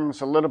performs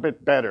a little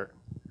bit better.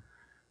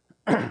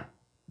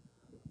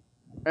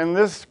 In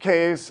this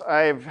case,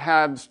 I've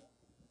had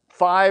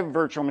 5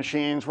 virtual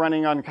machines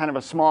running on kind of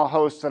a small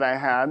host that I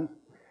had.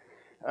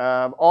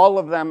 All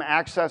of them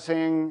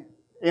accessing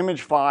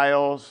image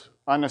files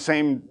on the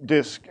same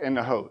disk in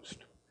the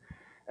host.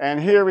 And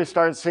here we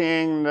start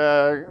seeing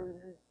the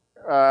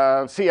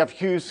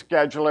CFQ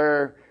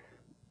scheduler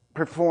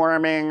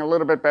performing a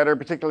little bit better,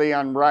 particularly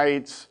on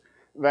writes,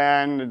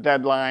 than the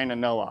deadline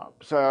and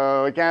no-op.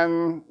 So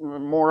again, the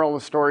moral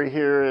of the story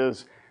here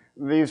is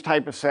these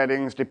type of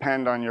settings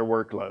depend on your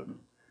workload.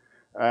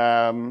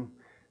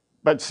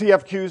 But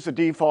CFQ is the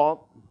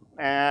default,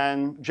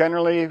 and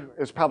generally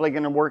is probably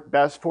going to work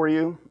best for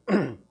you.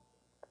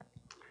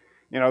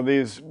 You know,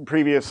 these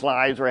previous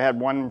slides where I had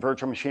one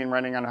virtual machine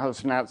running on a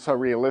host, not so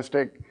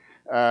realistic.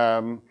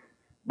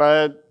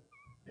 But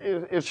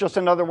it's just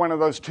another one of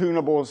those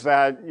tunables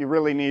that you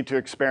really need to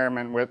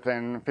experiment with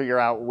and figure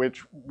out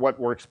what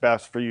works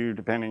best for you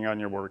depending on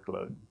your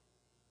workload.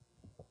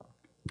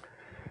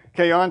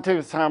 Okay, on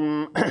to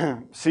some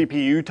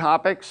CPU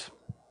topics.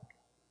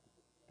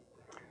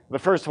 The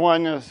first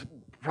one is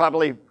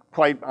probably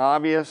quite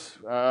obvious.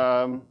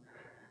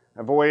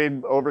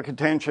 Avoid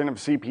overcontention of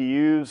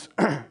CPUs,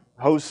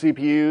 host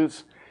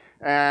CPUs.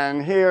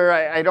 And here,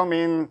 I don't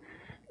mean,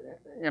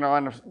 you know,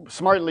 on a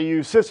smartly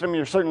used system,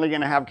 you're certainly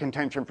going to have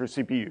contention for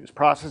CPUs.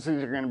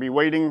 Processes are going to be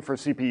waiting for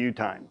CPU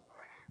time.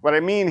 What I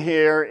mean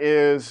here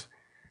is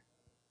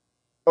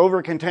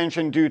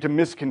overcontention due to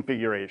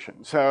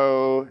misconfiguration.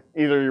 So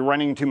either you're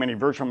running too many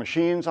virtual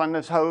machines on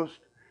this host,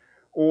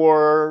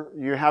 or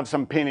you have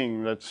some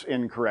pinning that's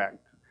incorrect.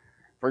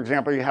 For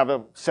example, you have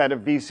a set of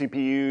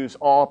vCPUs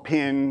all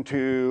pinned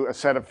to a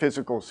set of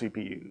physical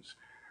CPUs,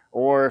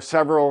 or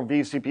several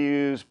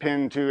vCPUs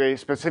pinned to a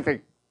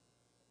specific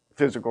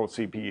physical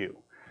CPU.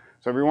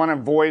 So we want to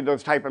avoid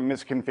those type of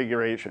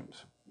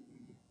misconfigurations.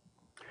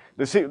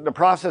 The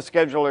process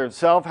scheduler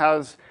itself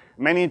has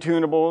many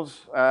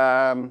tunables.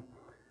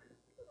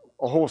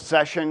 A whole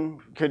session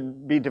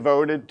could be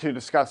devoted to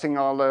discussing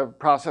all the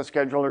process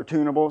scheduler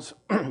tunables.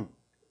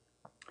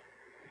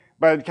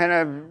 But kind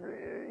of,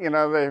 you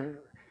know,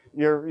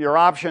 your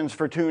options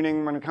for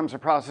tuning when it comes to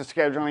process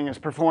scheduling is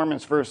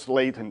performance versus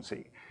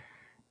latency.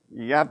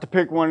 You have to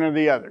pick one or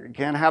the other. You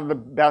can't have the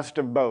best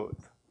of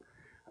both.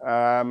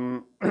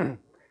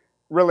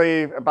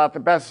 Really, about the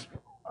best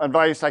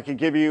advice I could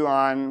give you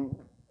on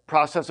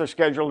processor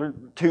scheduler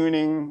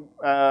tuning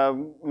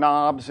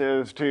knobs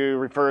is to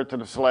refer to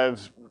the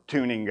SLES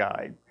tuning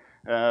guide.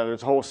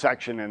 There's a whole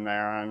section in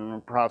there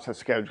on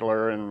process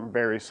scheduler and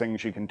various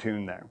things you can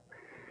tune there.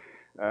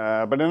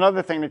 But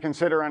another thing to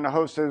consider on the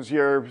host is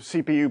your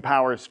CPU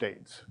power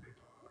states.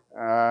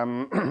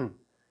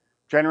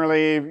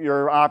 Generally,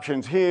 your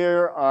options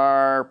here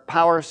are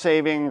power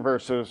saving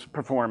versus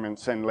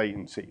performance and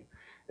latency.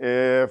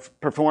 If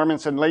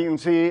performance and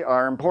latency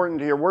are important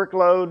to your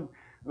workload,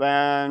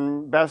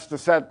 then best to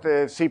set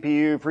the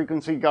CPU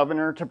frequency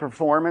governor to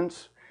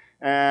performance,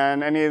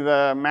 and any of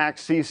the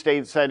max C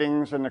state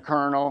settings in the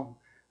kernel,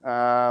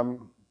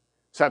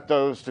 set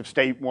those to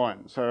state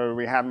 1, so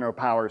we have no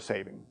power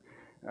saving.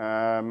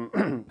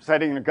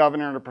 Setting the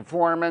governor to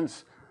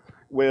performance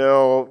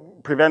will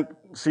prevent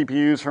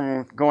CPUs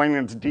from going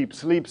into deep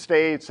sleep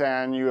states,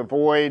 and you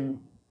avoid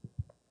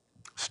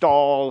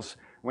stalls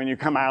when you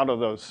come out of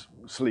those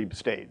sleep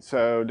states.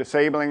 So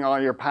disabling all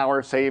your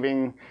power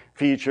saving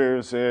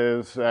features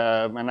is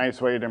a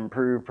nice way to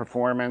improve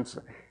performance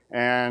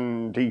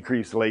and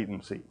decrease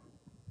latency.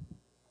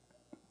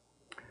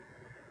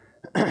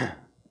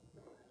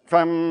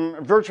 From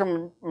a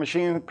virtual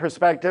machine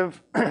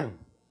perspective,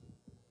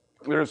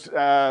 there's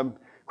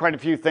quite a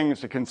few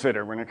things to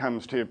consider when it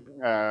comes to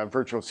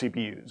virtual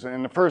CPUs.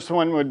 And the first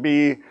one would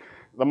be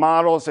the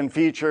models and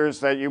features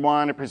that you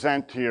want to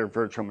present to your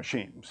virtual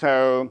machine.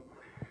 So,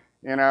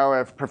 you know,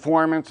 if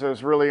performance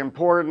is really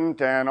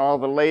important and all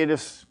the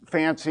latest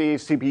fancy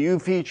CPU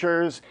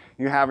features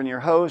you have in your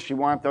host, you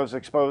want those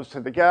exposed to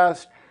the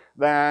guest,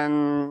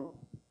 then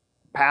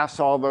pass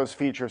all those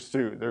features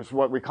through. There's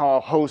what we call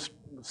a host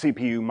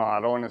CPU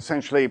model, and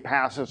essentially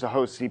passes a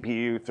host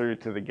CPU through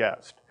to the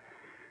guest.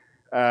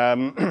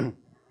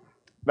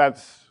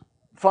 That's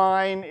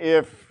fine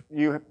if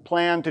you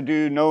plan to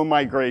do no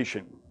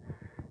migration.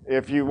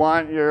 If you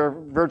want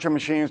your virtual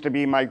machines to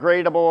be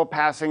migratable,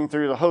 passing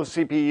through the host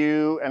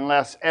CPU,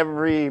 unless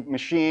every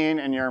machine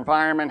in your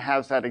environment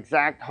has that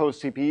exact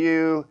host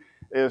CPU,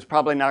 is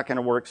probably not going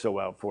to work so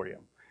well for you.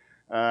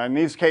 In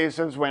these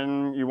cases,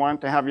 when you want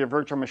to have your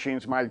virtual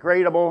machines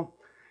migratable,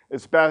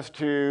 it's best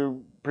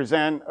to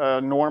present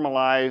a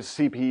normalized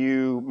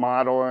CPU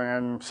model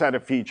and set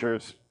of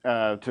features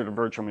to the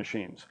virtual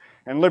machines.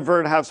 And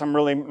libvirt has some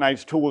really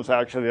nice tools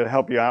actually to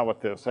help you out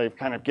with this. They've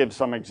kind of give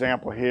some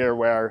example here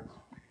where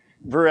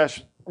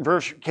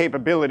virsh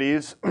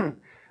capabilities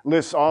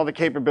lists all the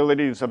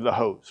capabilities of the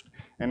host.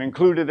 And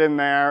included in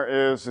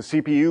there is the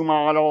CPU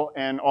model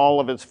and all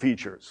of its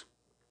features.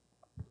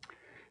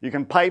 You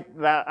can pipe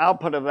that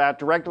output of that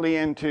directly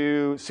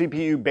into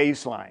CPU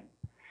baseline.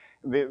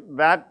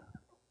 That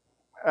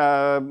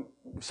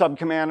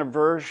subcommand of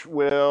virsh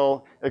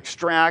will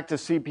extract the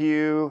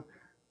CPU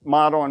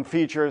model and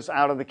features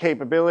out of the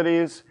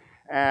capabilities,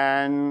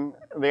 and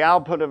the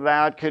output of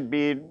that could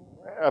be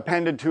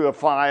appended to a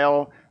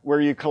file where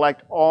you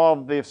collect all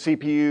of the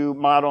CPU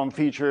model and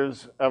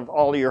features of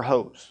all of your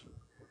hosts.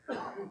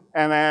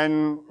 And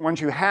then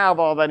once you have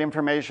all that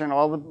information,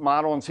 all the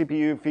model and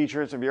CPU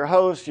features of your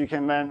host, you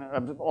can then,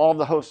 of all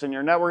the hosts in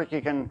your network,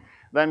 you can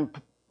then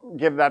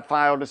give that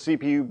file to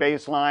CPU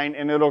baseline,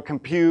 and it'll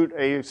compute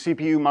a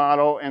CPU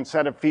model and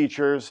set of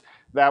features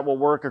that will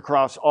work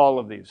across all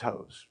of these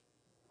hosts.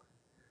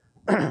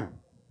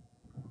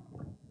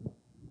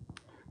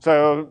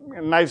 So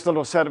a nice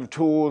little set of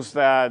tools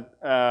that,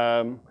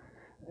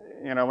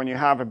 you know, when you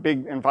have a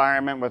big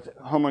environment with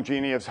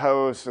homogeneous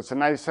hosts, it's a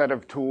nice set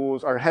of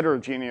tools, or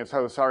heterogeneous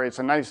hosts, sorry, it's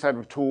a nice set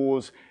of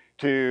tools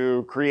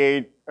to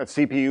create a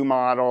CPU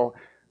model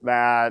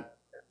that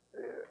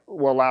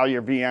will allow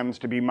your VMs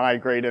to be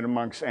migrated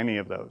amongst any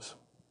of those.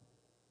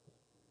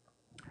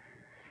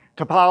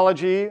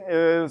 Topology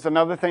is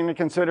another thing to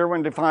consider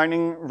when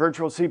defining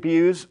virtual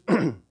CPUs.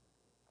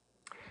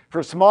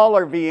 For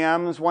smaller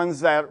VMs, ones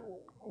that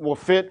will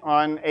fit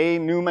on a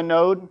NUMA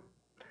node,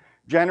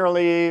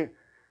 generally,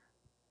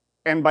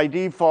 and by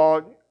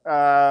default,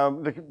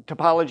 the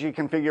topology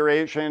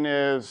configuration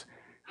is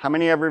how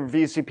many ever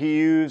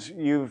vCPUs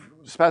you've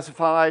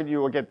specified, you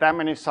will get that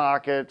many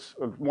sockets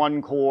with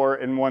one core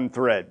and one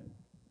thread.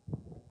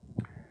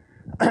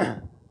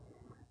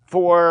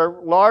 For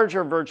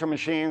larger virtual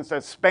machines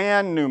that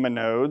span NUMA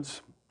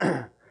nodes,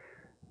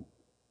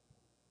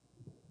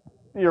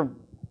 your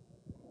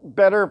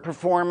better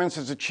performance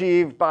is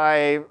achieved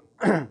by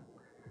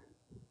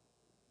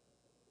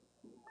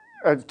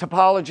a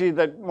topology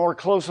that more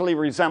closely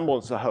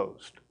resembles the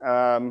host.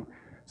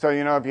 So,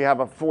 you know, if you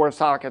have a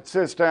 4-socket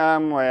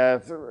system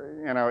with,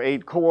 you know,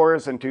 8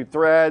 cores and 2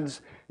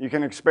 threads, you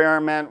can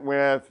experiment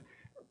with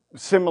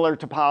similar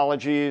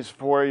topologies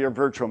for your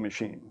virtual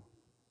machine.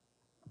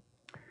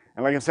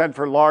 And like I said,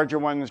 for larger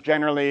ones,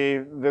 generally,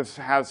 this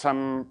has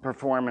some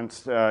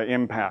performance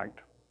impact.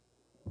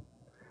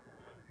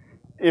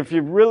 If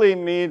you really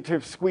need to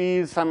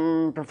squeeze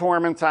some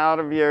performance out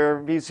of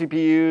your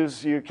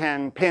vCPUs, you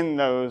can pin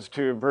those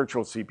to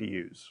virtual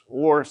CPUs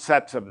or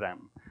sets of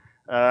them.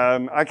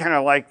 I kind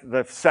of like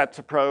the sets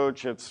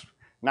approach. It's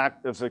not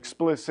as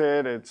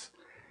explicit. It's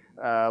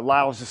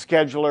allows the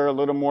scheduler a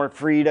little more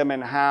freedom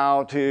in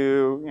how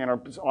to,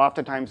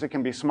 oftentimes it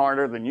can be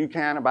smarter than you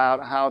can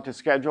about how to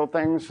schedule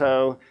things.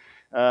 So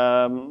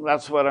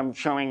that's what I'm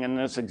showing in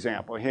this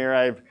example. Here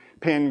I've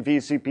pinned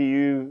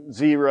vCPU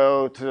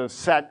 0 to a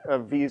set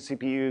of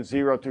vCPU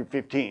 0 through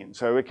 15.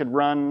 So it could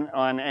run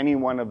on any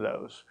one of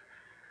those.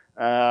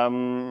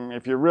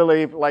 If you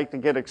really like to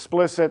get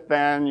explicit,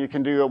 then you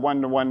can do a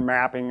one-to-one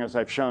mapping, as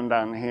I've shown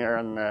down here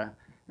in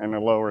the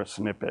lower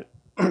snippet.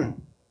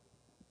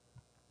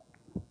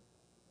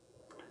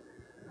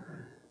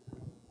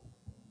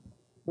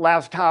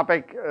 Last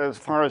topic, as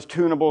far as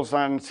tunables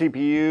on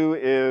CPU,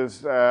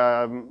 is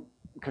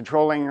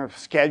controlling a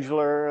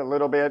scheduler a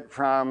little bit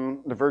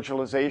from the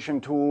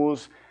virtualization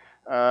tools.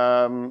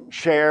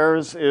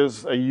 Shares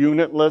is a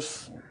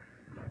unitless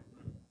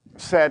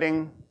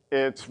setting.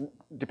 It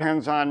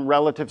depends on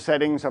relative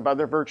settings of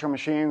other virtual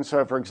machines.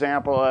 So for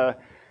example, a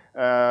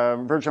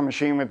virtual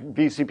machine with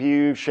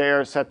vCPU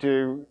share set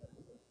to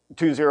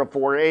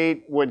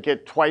 2048 would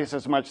get twice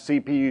as much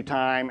CPU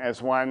time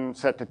as one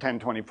set to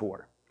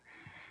 1024.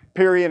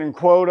 Period and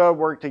quota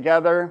work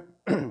together.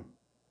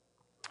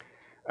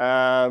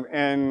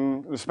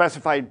 In the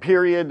specified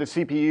period, the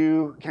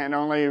CPU can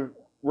only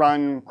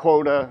run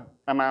quota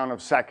amount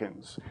of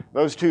seconds.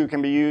 Those two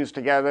can be used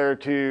together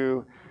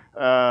to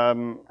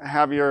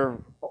have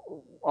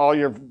all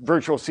your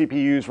virtual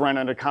CPUs run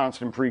at a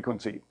constant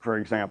frequency, for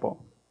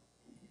example.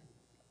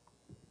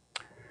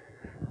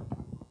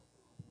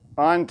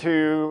 On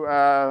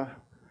to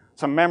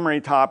some memory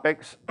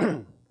topics.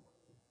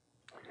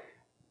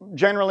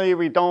 Generally,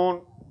 we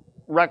don't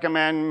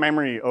recommend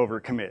memory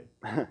overcommit.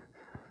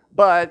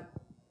 But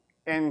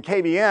in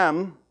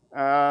KVM,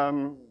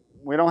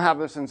 we don't have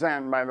this in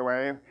Xen, by the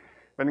way,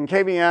 but in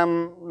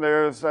KVM,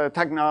 there's a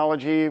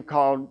technology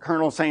called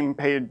kernel same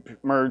page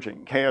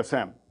merging,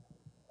 KSM.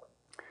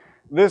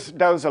 This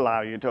does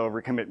allow you to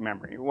overcommit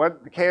memory.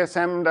 What the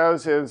KSM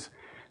does is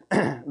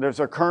there's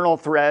a kernel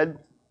thread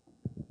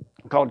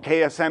called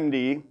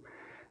KSMD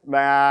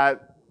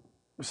that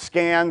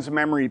scans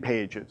memory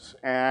pages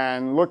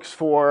and looks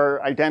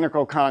for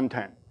identical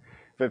content.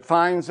 If it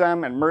finds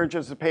them and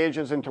merges the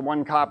pages into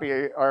one copy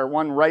or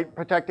one write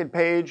protected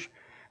page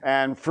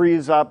and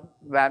frees up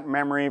that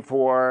memory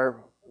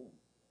for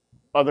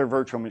other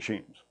virtual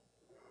machines.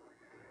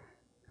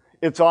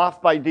 It's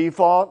off by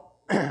default.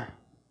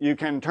 You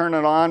can turn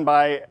it on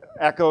by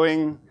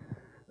echoing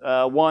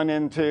one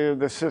into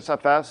the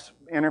SysFS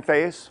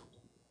interface.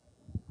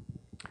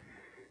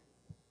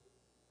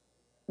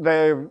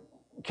 The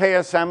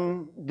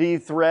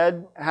KSMD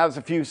thread has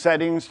a few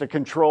settings to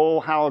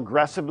control how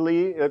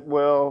aggressively it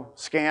will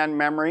scan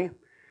memory.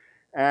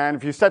 And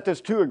if you set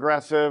this too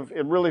aggressive,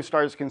 it really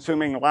starts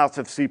consuming lots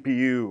of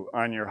CPU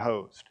on your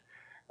host.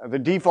 The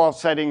default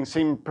settings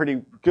seem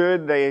pretty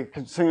good. They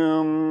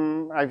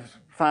consume, I've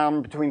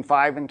found, between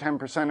 5 and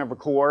 10% of a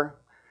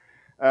core.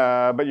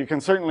 But you can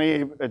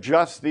certainly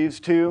adjust these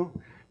two.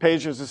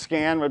 Pages to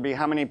scan would be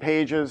how many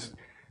pages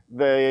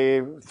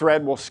the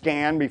thread will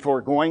scan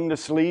before going to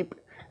sleep.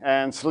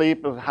 And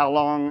sleep is how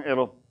long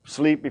it'll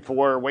sleep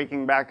before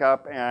waking back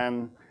up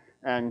and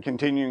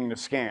continuing to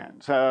scan.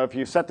 So if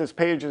you set this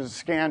pages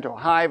scan to a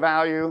high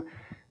value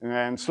and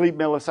then sleep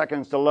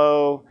milliseconds to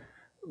low,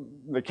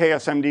 the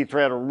KSMD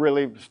thread will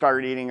really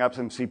start eating up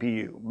some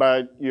CPU.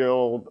 But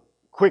you'll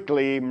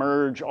quickly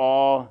merge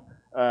all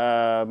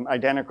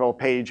identical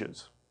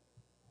pages.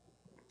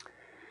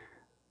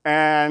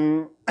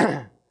 And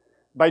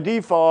by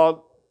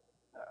default,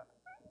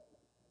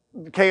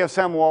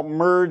 KSM will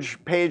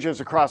merge pages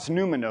across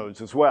NUMA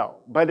nodes as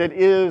well, but it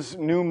is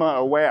NUMA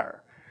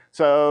aware.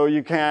 So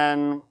you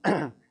can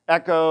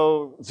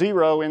echo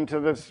 0 into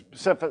this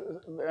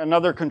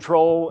another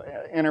control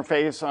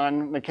interface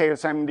on the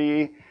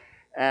KSMD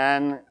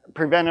and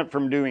prevent it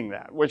from doing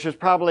that, which is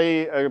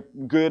probably a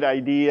good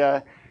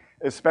idea,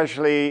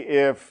 especially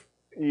if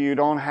you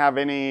don't have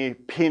any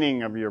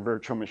pinning of your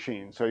virtual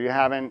machine. So you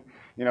haven't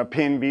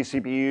pinned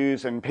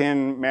vCPUs and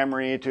pinned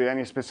memory to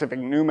any specific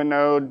NUMA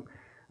node.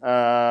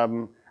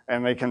 And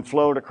they can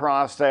float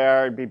across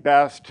there. It'd be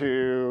best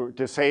to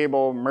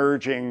disable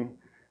merging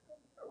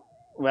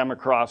them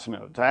across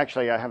nodes.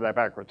 Actually, I have that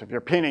backwards. If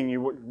you're pinning,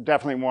 you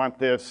definitely want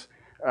this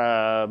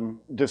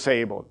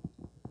disabled.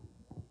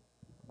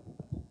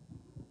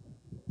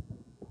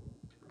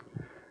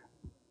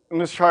 In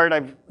this chart,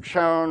 I've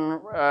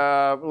shown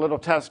a little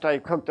test I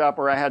cooked up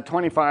where I had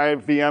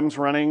 25 VMs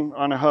running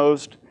on a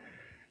host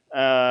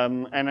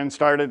and then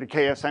started the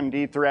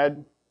KSMD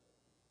thread.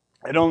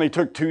 It only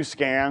took 2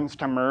 scans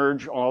to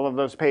merge all of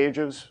those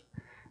pages.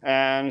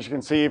 And as you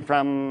can see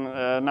from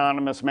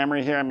anonymous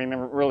memory here, I mean, it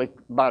really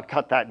about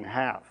cut that in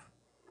half.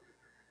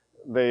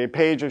 The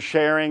pages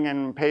sharing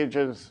and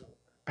pages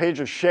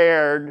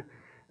shared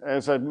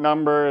is a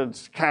number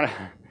that's kind of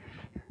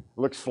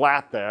looks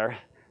flat there,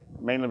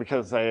 mainly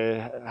because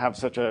they have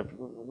there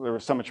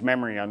was so much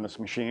memory on this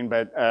machine.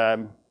 But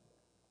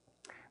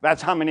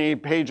That's how many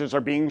pages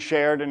are being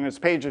shared, and this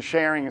page is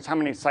sharing is how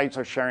many sites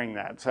are sharing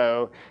that.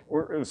 So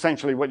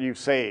essentially what you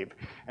save.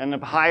 And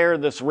the higher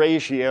this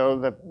ratio,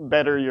 the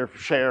better you're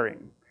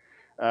sharing.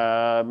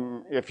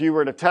 If you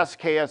were to test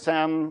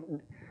KSM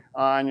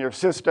on your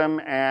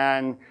system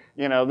and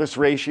this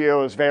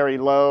ratio is very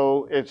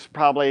low, it's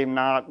probably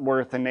not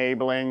worth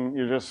enabling.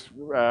 You're just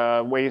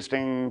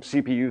wasting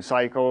CPU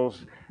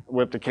cycles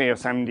with the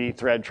KSMD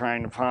thread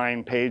trying to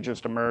find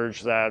pages to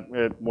merge that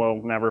it will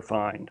never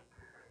find.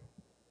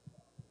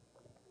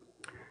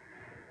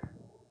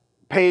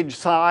 Page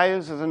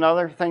size is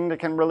another thing that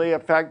can really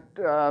affect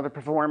the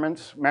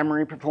performance,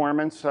 memory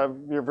performance of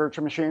your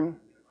virtual machine.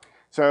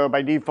 So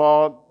by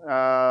default,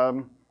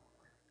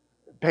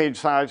 page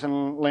size in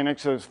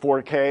Linux is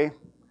 4K,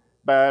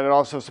 but it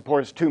also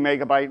supports 2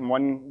 megabyte and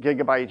 1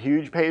 gigabyte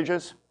huge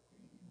pages.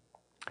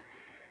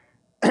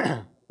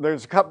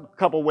 There's a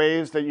couple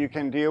ways that you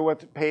can deal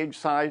with page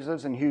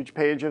sizes and huge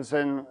pages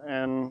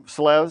in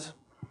SLES.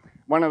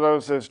 One of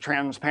those is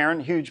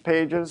transparent huge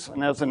pages,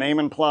 and as the name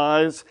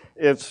implies,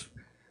 it's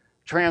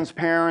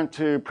transparent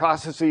to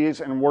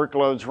processes and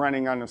workloads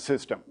running on the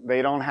system.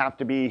 They don't have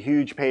to be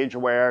huge page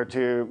aware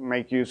to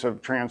make use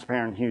of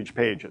transparent huge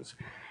pages.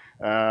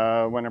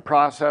 When a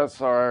process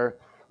or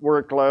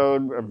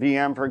workload, a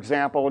VM for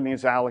example,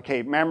 needs to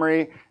allocate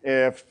memory,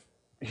 if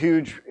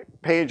huge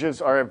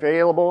pages are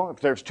available,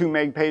 if there's 2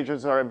 meg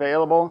pages are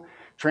available,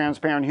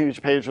 transparent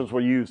huge pages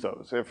will use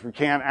those. If we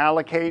can't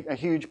allocate a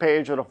huge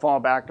page, it'll fall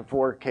back to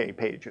 4K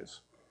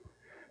pages.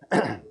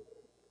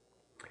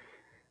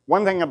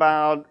 One thing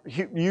about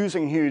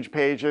using huge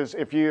pages,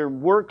 if your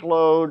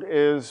workload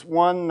is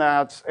one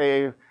that's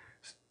a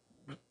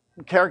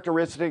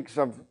characteristics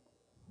of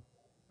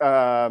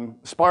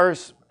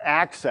sparse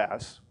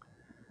access,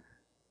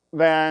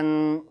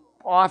 then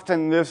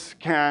often this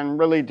can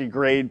really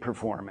degrade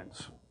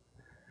performance.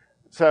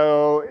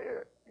 So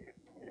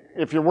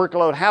if your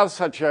workload has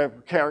such a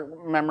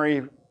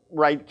memory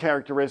write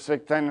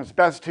characteristic, then it's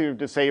best to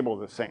disable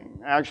this thing.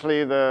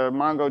 Actually, the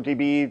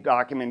MongoDB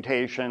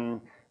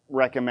documentation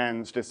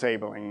recommends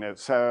disabling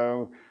this.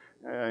 So,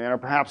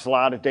 perhaps a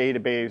lot of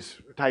database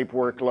type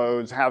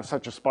workloads have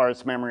such a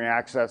sparse memory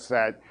access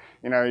that,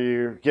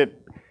 you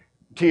get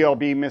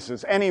TLB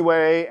misses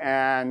anyway,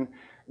 and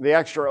the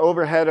extra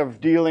overhead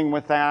of dealing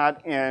with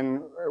that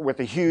and with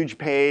a huge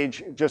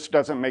page just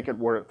doesn't make it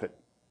worth it.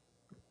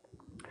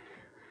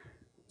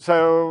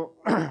 So,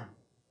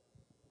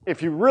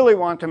 if you really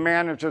want to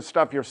manage this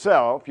stuff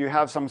yourself, you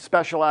have some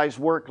specialized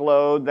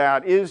workload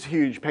that is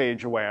huge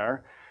page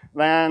aware,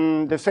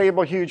 then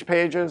disable huge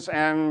pages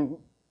and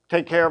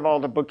take care of all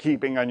the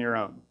bookkeeping on your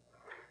own.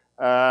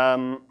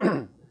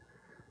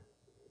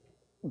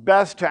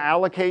 Best to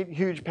allocate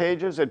huge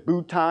pages at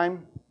boot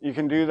time. You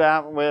can do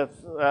that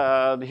with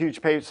the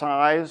huge page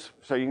size.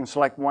 So you can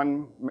select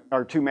 1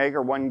 or 2 meg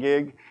or 1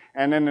 gig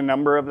and then the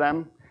number of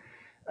them.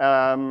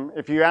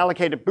 If you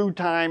allocate at boot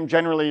time,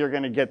 generally you're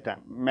going to get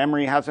them.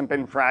 Memory hasn't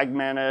been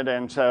fragmented,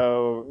 and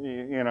so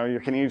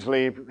you can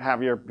easily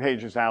have your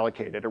pages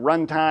allocated. At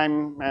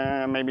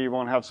runtime, maybe you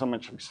won't have so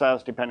much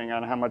success depending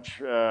on how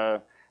much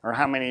or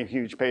how many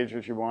huge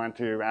pages you want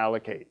to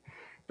allocate.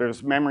 If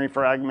there's memory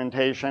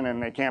fragmentation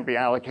and they can't be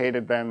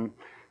allocated, then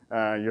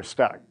you're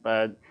stuck.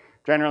 But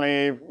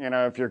generally,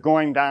 if you're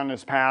going down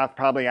this path,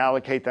 probably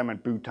allocate them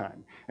at boot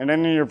time. And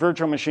then in your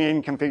virtual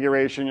machine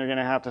configuration, you're going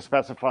to have to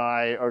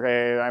specify,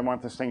 okay, I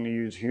want this thing to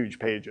use huge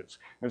pages.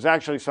 There's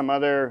actually some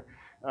other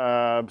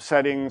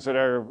settings that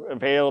are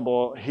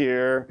available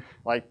here,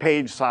 like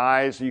page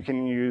size. You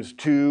can use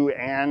 2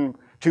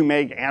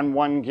 meg and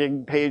 1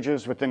 gig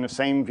pages within the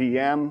same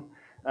VM.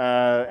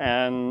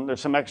 And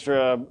there's some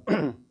extra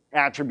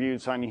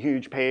attributes on the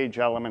huge page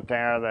element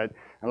there that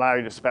allow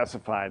you to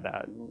specify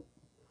that.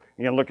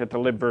 You can look at the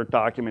libvirt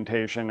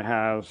documentation, it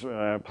has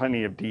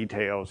plenty of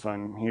details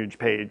on huge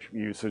page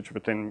usage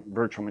within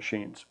virtual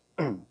machines.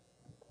 A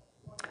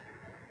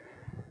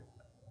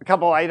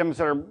couple items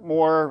that are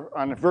more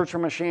on the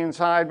virtual machine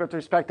side with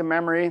respect to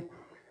memory.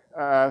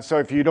 So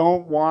if you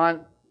don't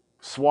want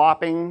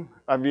swapping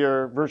of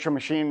your virtual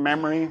machine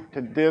memory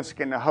to disk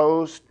and the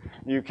host,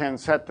 you can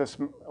set this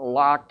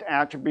locked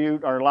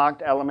attribute or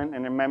locked element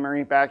in the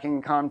memory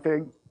backing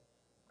config.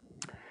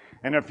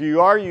 And if you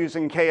are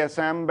using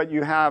KSM, but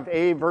you have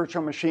a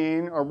virtual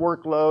machine or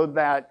workload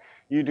that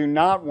you do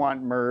not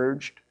want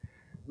merged,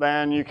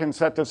 then you can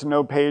set this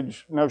no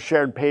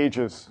shared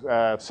pages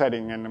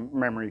setting in the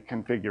memory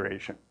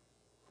configuration.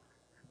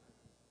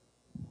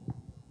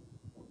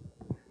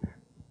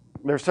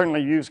 There's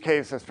certainly use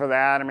cases for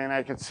that. I mean,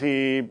 I could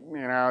see,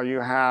 you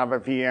have a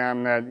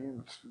VM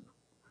that's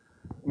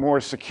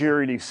more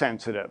security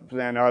sensitive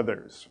than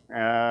others.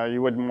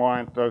 You wouldn't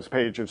want those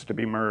pages to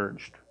be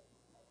merged.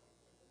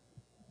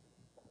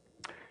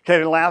 Okay,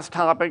 the last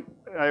topic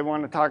I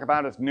want to talk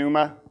about is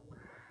NUMA.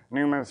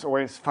 NUMA is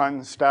always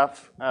fun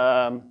stuff.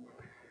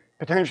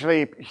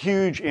 Potentially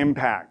huge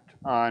impact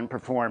on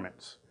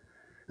performance.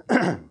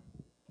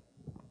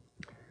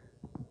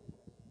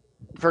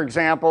 For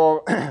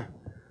example,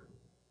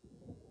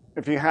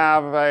 if you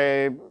have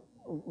a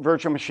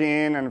virtual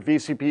machine and a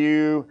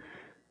vCPU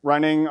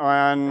running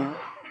on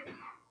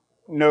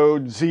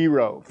node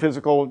 0,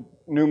 physical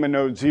NUMA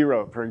node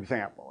 0, for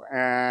example,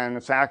 and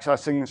it's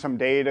accessing some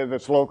data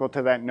that's local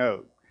to that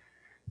node.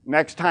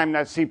 Next time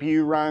that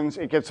CPU runs,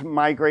 it gets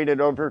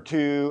migrated over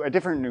to a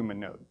different NUMA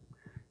node.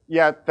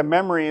 Yet the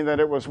memory that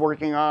it was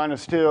working on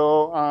is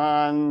still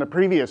on the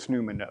previous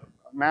NUMA node.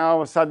 Now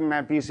all of a sudden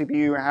that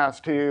vCPU has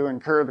to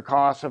incur the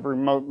cost of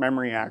remote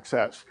memory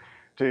access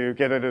to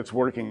get at its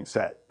working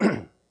set.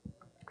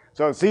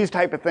 So it's these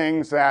type of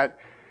things that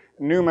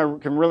NUMA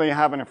can really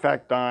have an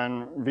effect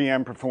on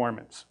VM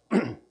performance.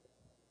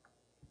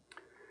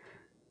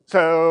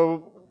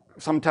 So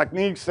some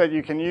techniques that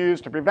you can use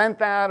to prevent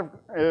that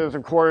is,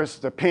 of course,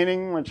 the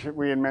pinning, which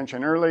we had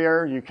mentioned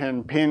earlier. You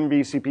can pin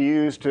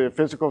vCPUs to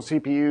physical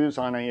CPUs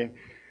on a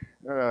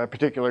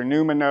particular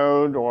NUMA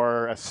node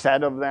or a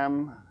set of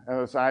them,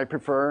 as I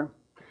prefer.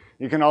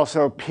 You can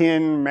also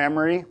pin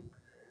memory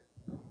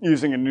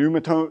using a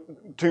NUMA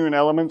tune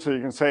element, so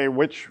you can say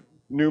which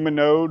NUMA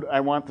node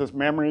I want this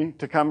memory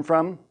to come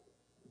from.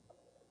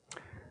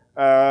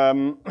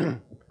 And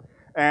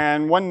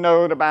one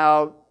note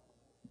about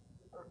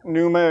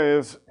NUMA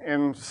is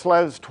in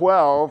SLES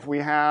 12, we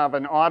have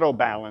an auto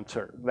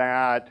balancer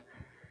that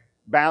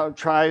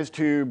tries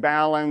to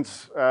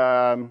balance,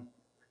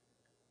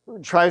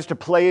 tries to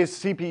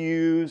place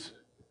CPUs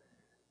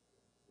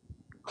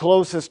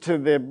closest to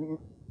the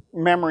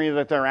memory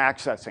that they're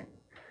accessing.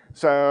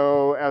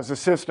 So as the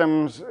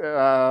system's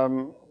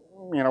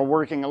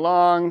working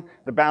along,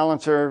 the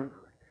balancer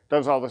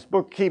does all this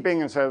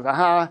bookkeeping and says,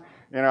 aha,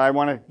 I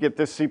want to get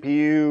this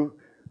CPU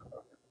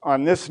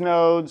on this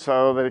node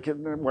so that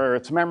where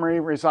its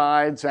memory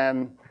resides.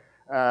 And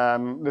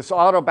this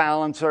auto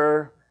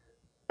balancer,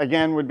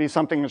 again, would be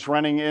something that's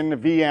running in the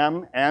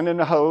VM and in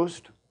the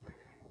host.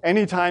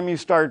 Anytime you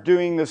start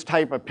doing this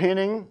type of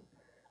pinning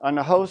on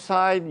the host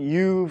side,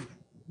 you've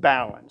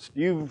balanced.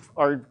 You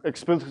are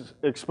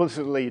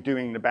explicitly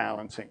doing the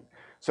balancing.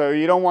 So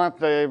you don't want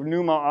the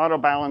NUMA auto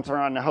balancer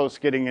on the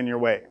host getting in your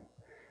way.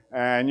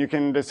 And you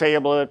can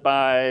disable it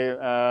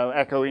by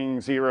echoing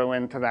 0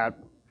 into that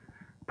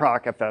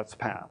procfs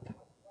path.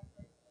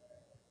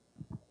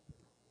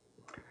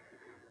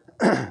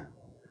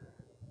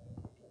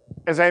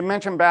 As I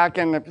mentioned back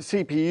in the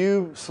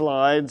CPU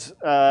slides,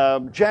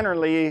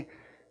 generally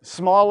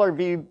smaller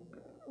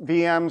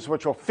VMs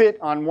which will fit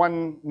on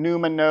one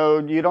NUMA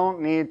node, you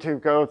don't need to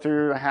go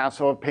through the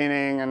hassle of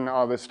pinning and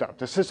all this stuff.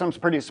 The system's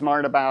pretty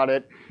smart about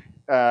it.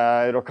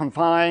 It'll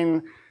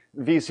confine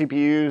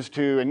vCPUs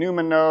to a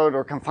NUMA node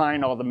or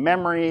confine all the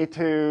memory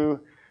to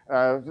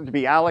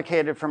be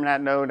allocated from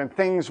that node, and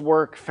things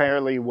work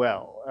fairly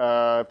well.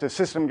 If the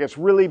system gets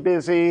really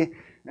busy,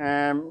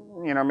 and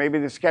maybe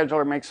the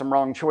scheduler makes some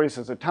wrong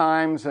choices at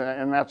times,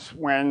 and that's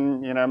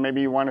when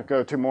maybe you want to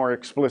go to more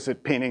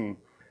explicit pinning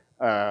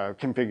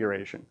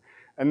configuration.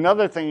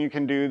 Another thing you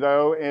can do,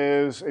 though,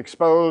 is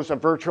expose a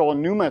virtual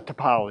NUMA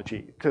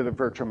topology to the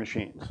virtual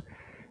machines.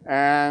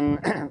 And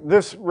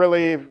this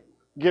really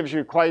gives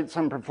you quite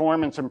some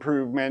performance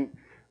improvement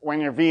when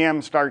your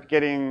VMs start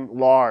getting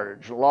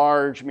large.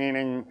 Large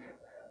meaning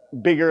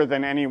bigger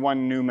than any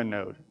one NUMA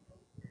node.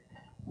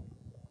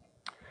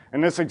 In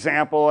this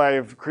example,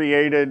 I've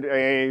created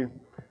a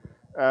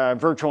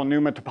virtual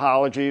NUMA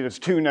topology. There's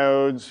 2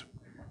 nodes,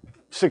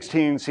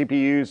 16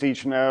 CPUs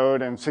each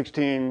node, and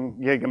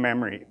 16 gig of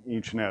memory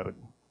each node.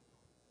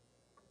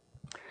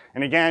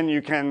 And again,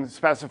 you can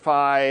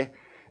specify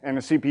in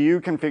the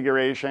CPU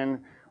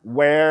configuration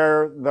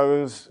where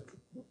those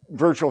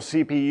virtual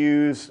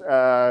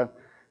CPUs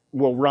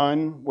will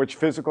run, which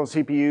physical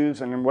CPUs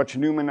and in which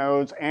NUMA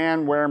nodes,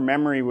 and where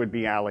memory would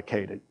be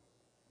allocated.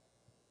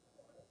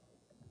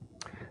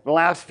 The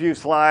last few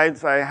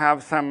slides, I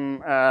have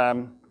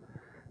some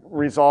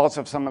results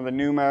of some of the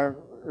NUMA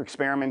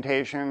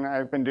experimentation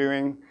I've been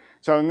doing.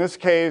 So in this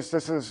case,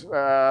 this is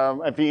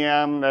a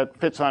VM that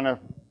fits on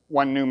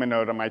one NUMA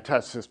node on my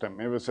test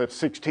system. It was a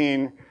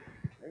 16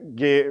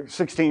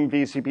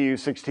 vCPU,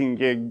 16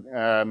 gig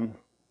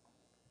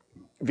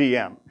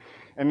VM.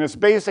 And this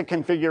basic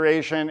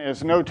configuration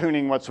is no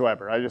tuning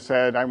whatsoever. I just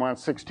said, I want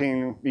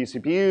 16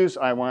 vCPUs,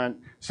 I want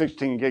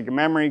 16 gig of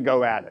memory,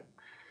 go at it.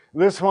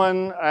 This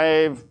one,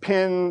 I've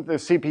pinned the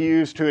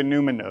CPUs to a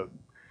NUMA node.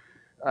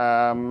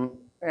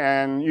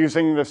 And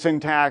using the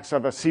syntax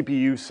of a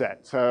CPU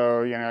set.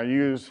 So,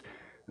 use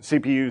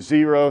CPU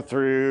 0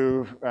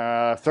 through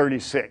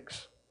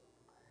 36,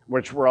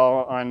 which were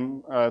all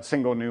on a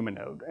single NUMA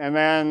node. And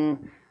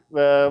then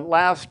the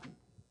last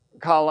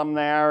column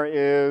there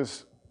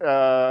is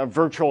a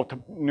virtual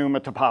NUMA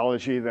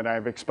topology that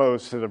I've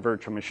exposed to the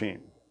virtual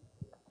machine.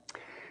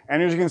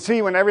 And as you can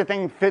see, when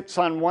everything fits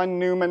on one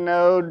NUMA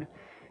node,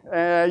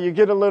 you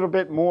get a little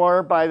bit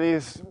more by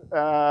these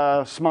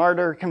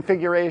smarter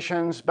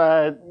configurations,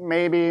 but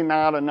maybe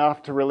not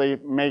enough to really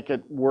make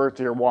it worth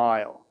your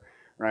while,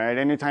 right?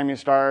 Anytime you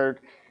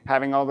start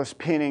having all this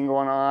pinning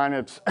going on,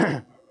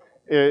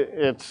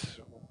 it's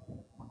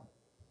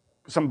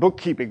some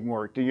bookkeeping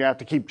work that you have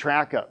to keep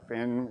track of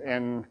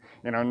and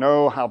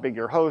know how big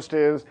your host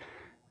is.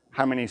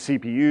 how many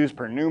CPUs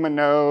per NUMA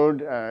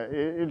node.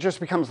 It just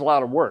becomes a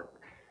lot of work.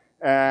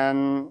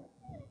 And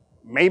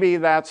maybe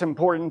that's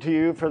important to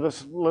you for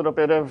this little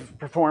bit of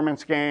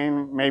performance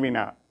gain, maybe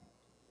not.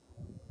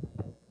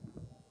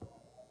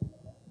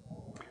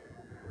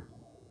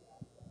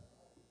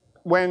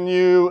 When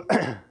you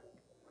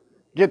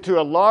get to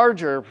a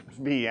larger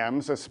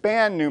VMs, a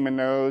span NUMA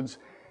nodes,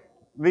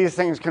 these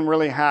things can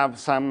really have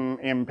some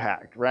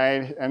impact,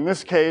 right? In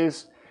this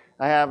case,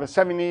 I have a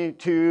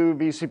 72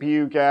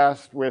 vCPU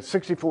guest with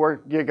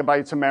 64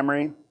 gigabytes of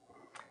memory.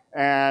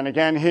 And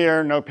again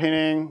here, no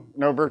pinning,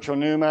 no virtual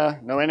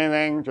NUMA, no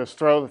anything, just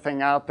throw the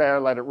thing out there,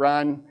 let it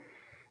run.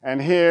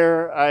 And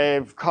here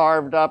I've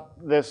carved up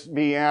this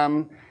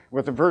VM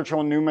with a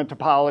virtual NUMA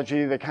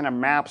topology that kind of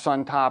maps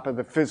on top of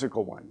the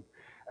physical one.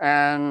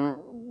 And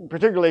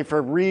particularly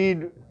for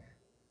read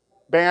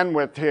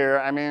bandwidth here,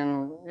 I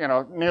mean,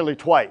 nearly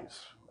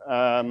twice.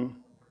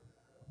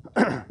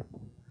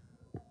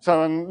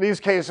 So in these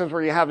cases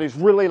where you have these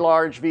really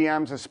large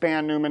VMs that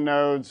span NUMA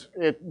nodes,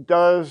 it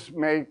does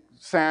make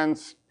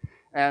sense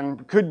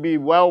and could be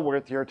well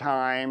worth your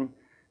time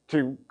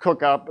to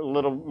cook up a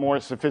little more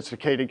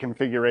sophisticated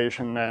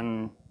configuration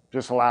than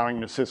just allowing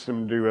the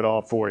system to do it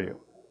all for you.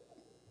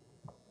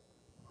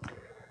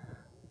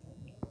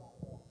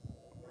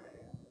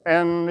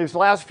 And these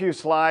last few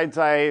slides,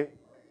 I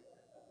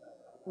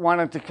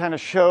wanted to kind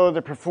of show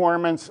the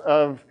performance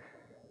of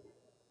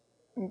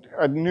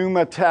a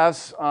NUMA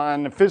test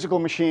on a physical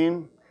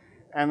machine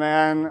and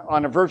then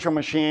on a virtual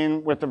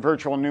machine with the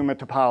virtual NUMA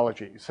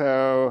topology.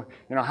 So,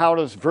 how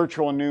does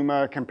virtual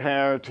NUMA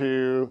compare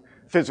to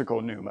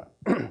physical NUMA?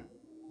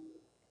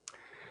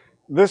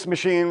 This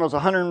machine was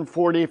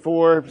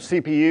 144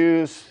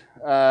 CPUs.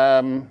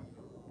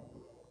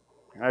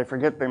 I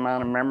forget the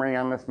amount of memory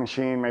on this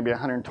machine, maybe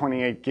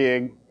 128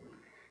 gig.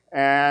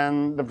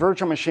 And the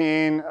virtual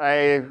machine,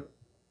 I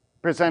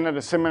presented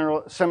a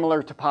similar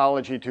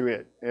topology to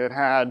it. It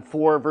had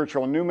 4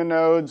 virtual NUMA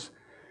nodes,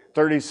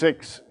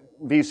 36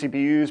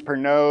 vCPUs per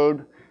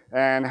node,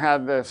 and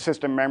had the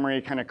system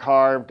memory kind of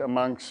carved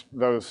amongst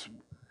those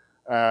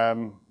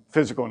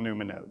physical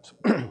NUMA nodes.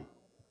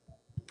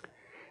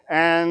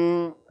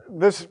 And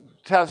this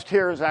test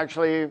here is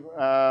actually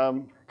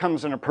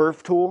comes in a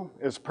perf tool.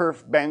 It's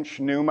perf bench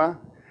NUMA.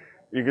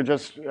 You could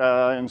just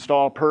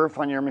install perf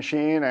on your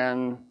machine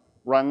and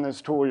run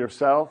this tool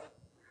yourself.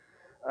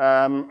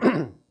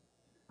 And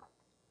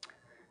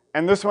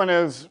this one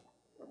is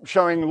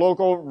showing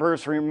local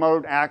versus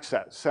remote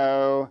access.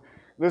 So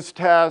this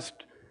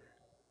test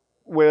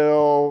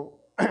will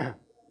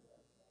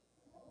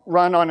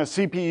run on a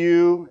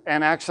CPU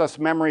and access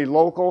memory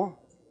local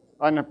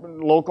on a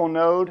local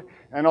node,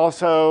 and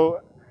also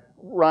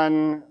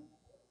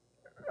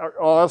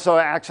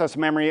access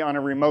memory on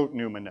a remote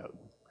NUMA node.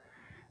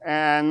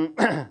 And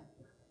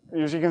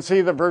as you can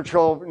see, the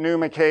virtual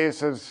NUMA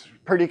case is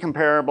pretty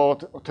comparable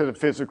to the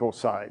physical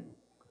side.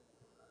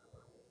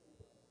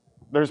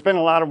 There's been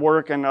a lot of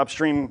work in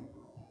upstream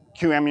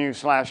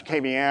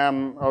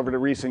QEMU/KVM over the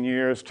recent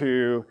years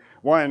to,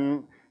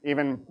 one,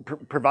 even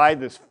provide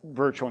this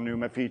virtual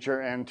NUMA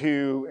feature, and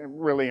two,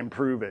 really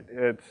improve it.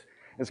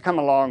 It's come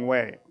a long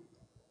way.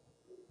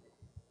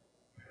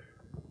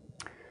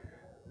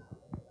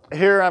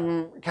 Here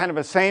I'm kind of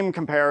a same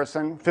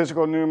comparison,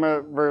 physical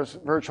NUMA versus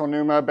virtual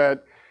NUMA,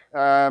 but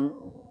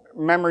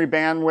memory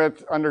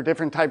bandwidth under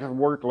different types of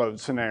workload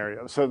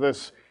scenarios. So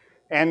this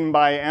N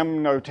by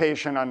M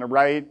notation on the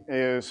right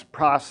is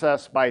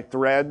processed by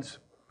threads.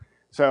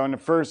 So in the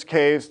first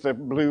case, the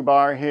blue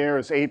bar here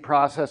is 8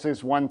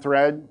 processes, 1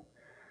 thread.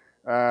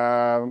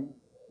 Second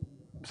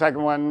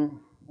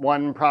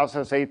one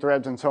process, 8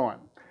 threads, and so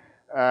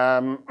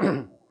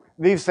on.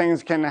 These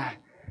things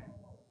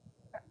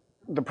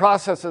the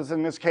processes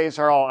in this case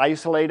are all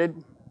isolated,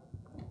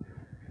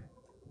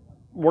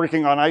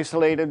 working on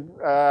isolated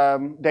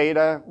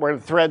data, where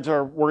the threads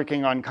are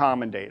working on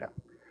common data.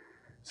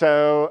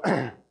 So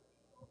the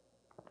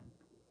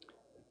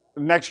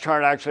next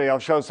chart, actually, I'll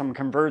show some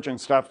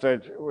convergence stuff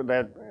that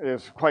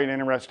is quite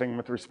interesting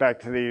with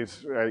respect to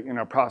these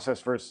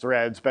process versus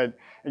threads. But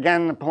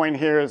again, the point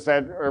here is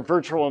that our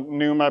virtual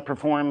NUMA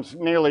performs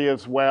nearly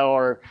as well,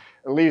 or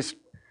at least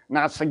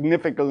not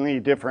significantly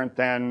different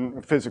than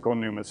a physical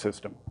NUMA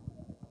system.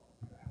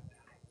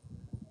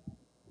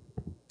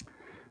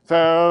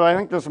 So I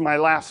think this is my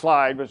last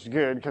slide, which is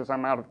good because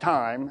I'm out of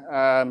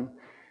time.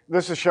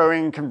 This is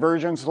showing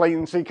convergence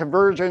latency.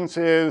 Convergence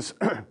is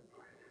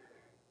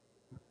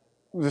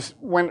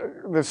when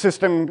the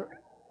system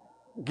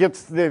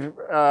gets the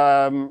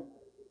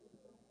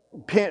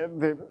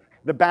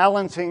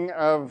balancing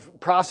of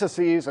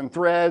processes and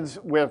threads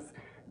with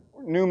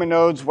NUMA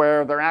nodes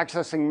where they're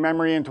accessing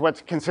memory into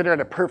what's considered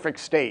a perfect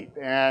state.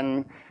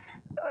 And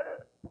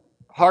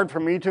hard for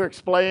me to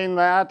explain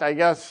that. I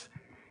guess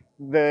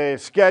the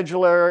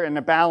scheduler and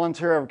the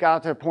balancer have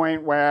got to a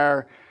point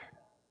where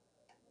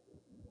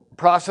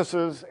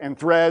processes and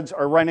threads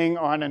are running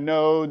on a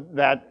node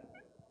that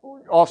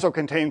also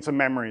contains some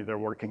memory they're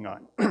working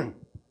on.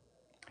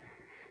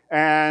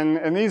 And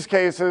in these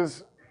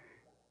cases,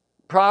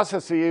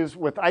 processes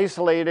which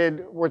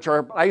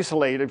are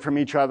isolated from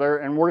each other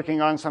and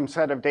working on some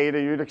set of data,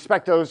 you'd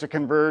expect those to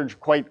converge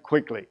quite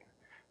quickly.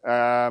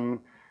 And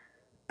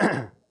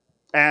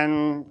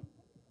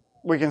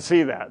we can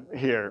see that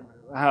here,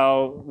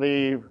 how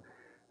the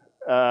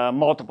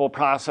multiple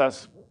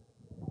process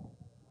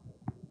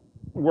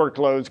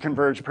workloads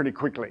converge pretty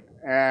quickly.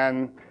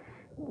 And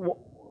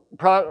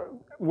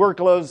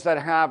workloads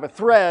that have a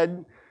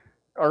thread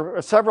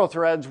or several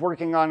threads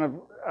working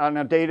on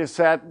a data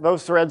set,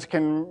 those threads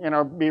can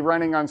be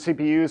running on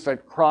CPUs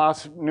that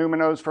cross NUMA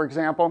nodes, for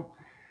example.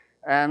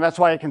 And that's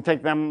why it can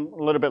take them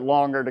a little bit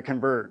longer to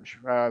converge.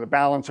 The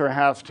balancer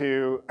has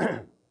to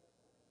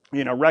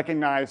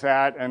recognize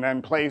that and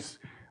then place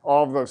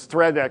all of those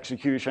thread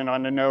execution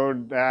on the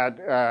node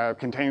that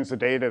contains the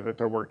data that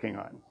they're working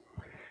on.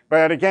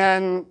 But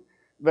again,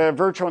 the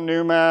virtual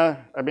NUMA,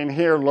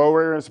 here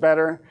lower is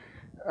better.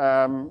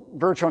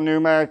 Virtual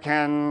NUMA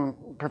can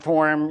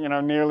perform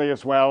nearly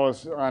as well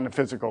as on a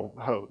physical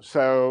host.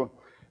 So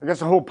I guess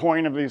the whole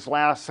point of these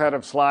last set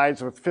of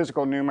slides with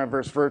physical NUMA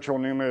versus virtual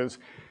NUMA is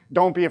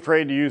don't be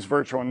afraid to use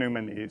virtual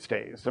NUMA these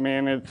days.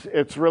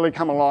 It's really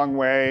come a long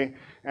way.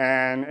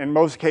 And in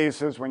most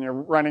cases, when you're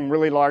running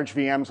really large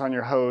VMs on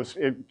your host,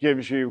 it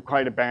gives you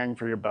quite a bang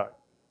for your buck.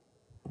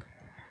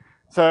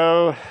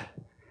 So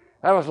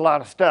that was a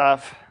lot of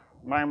stuff.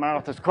 My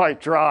mouth is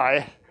quite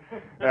dry.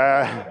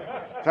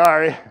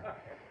 Sorry.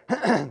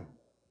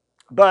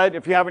 But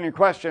if you have any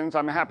questions,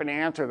 I'm happy to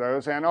answer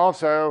those. And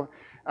also,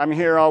 I'm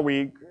here all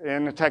week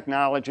in the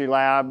technology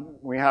lab.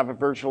 We have a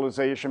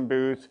virtualization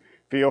booth.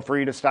 Feel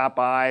free to stop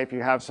by if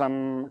you have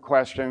some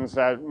questions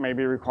that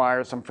maybe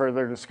require some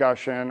further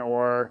discussion,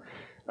 or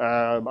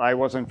I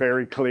wasn't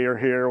very clear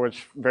here,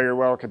 which very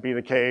well could be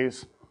the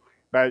case.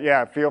 But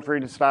yeah, feel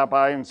free to stop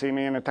by and see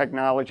me in the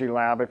technology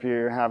lab if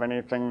you have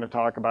anything to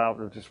talk about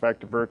with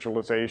respect to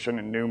virtualization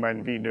and NUMA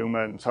and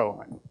vNUMA and so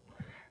on.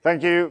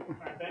 Thank you.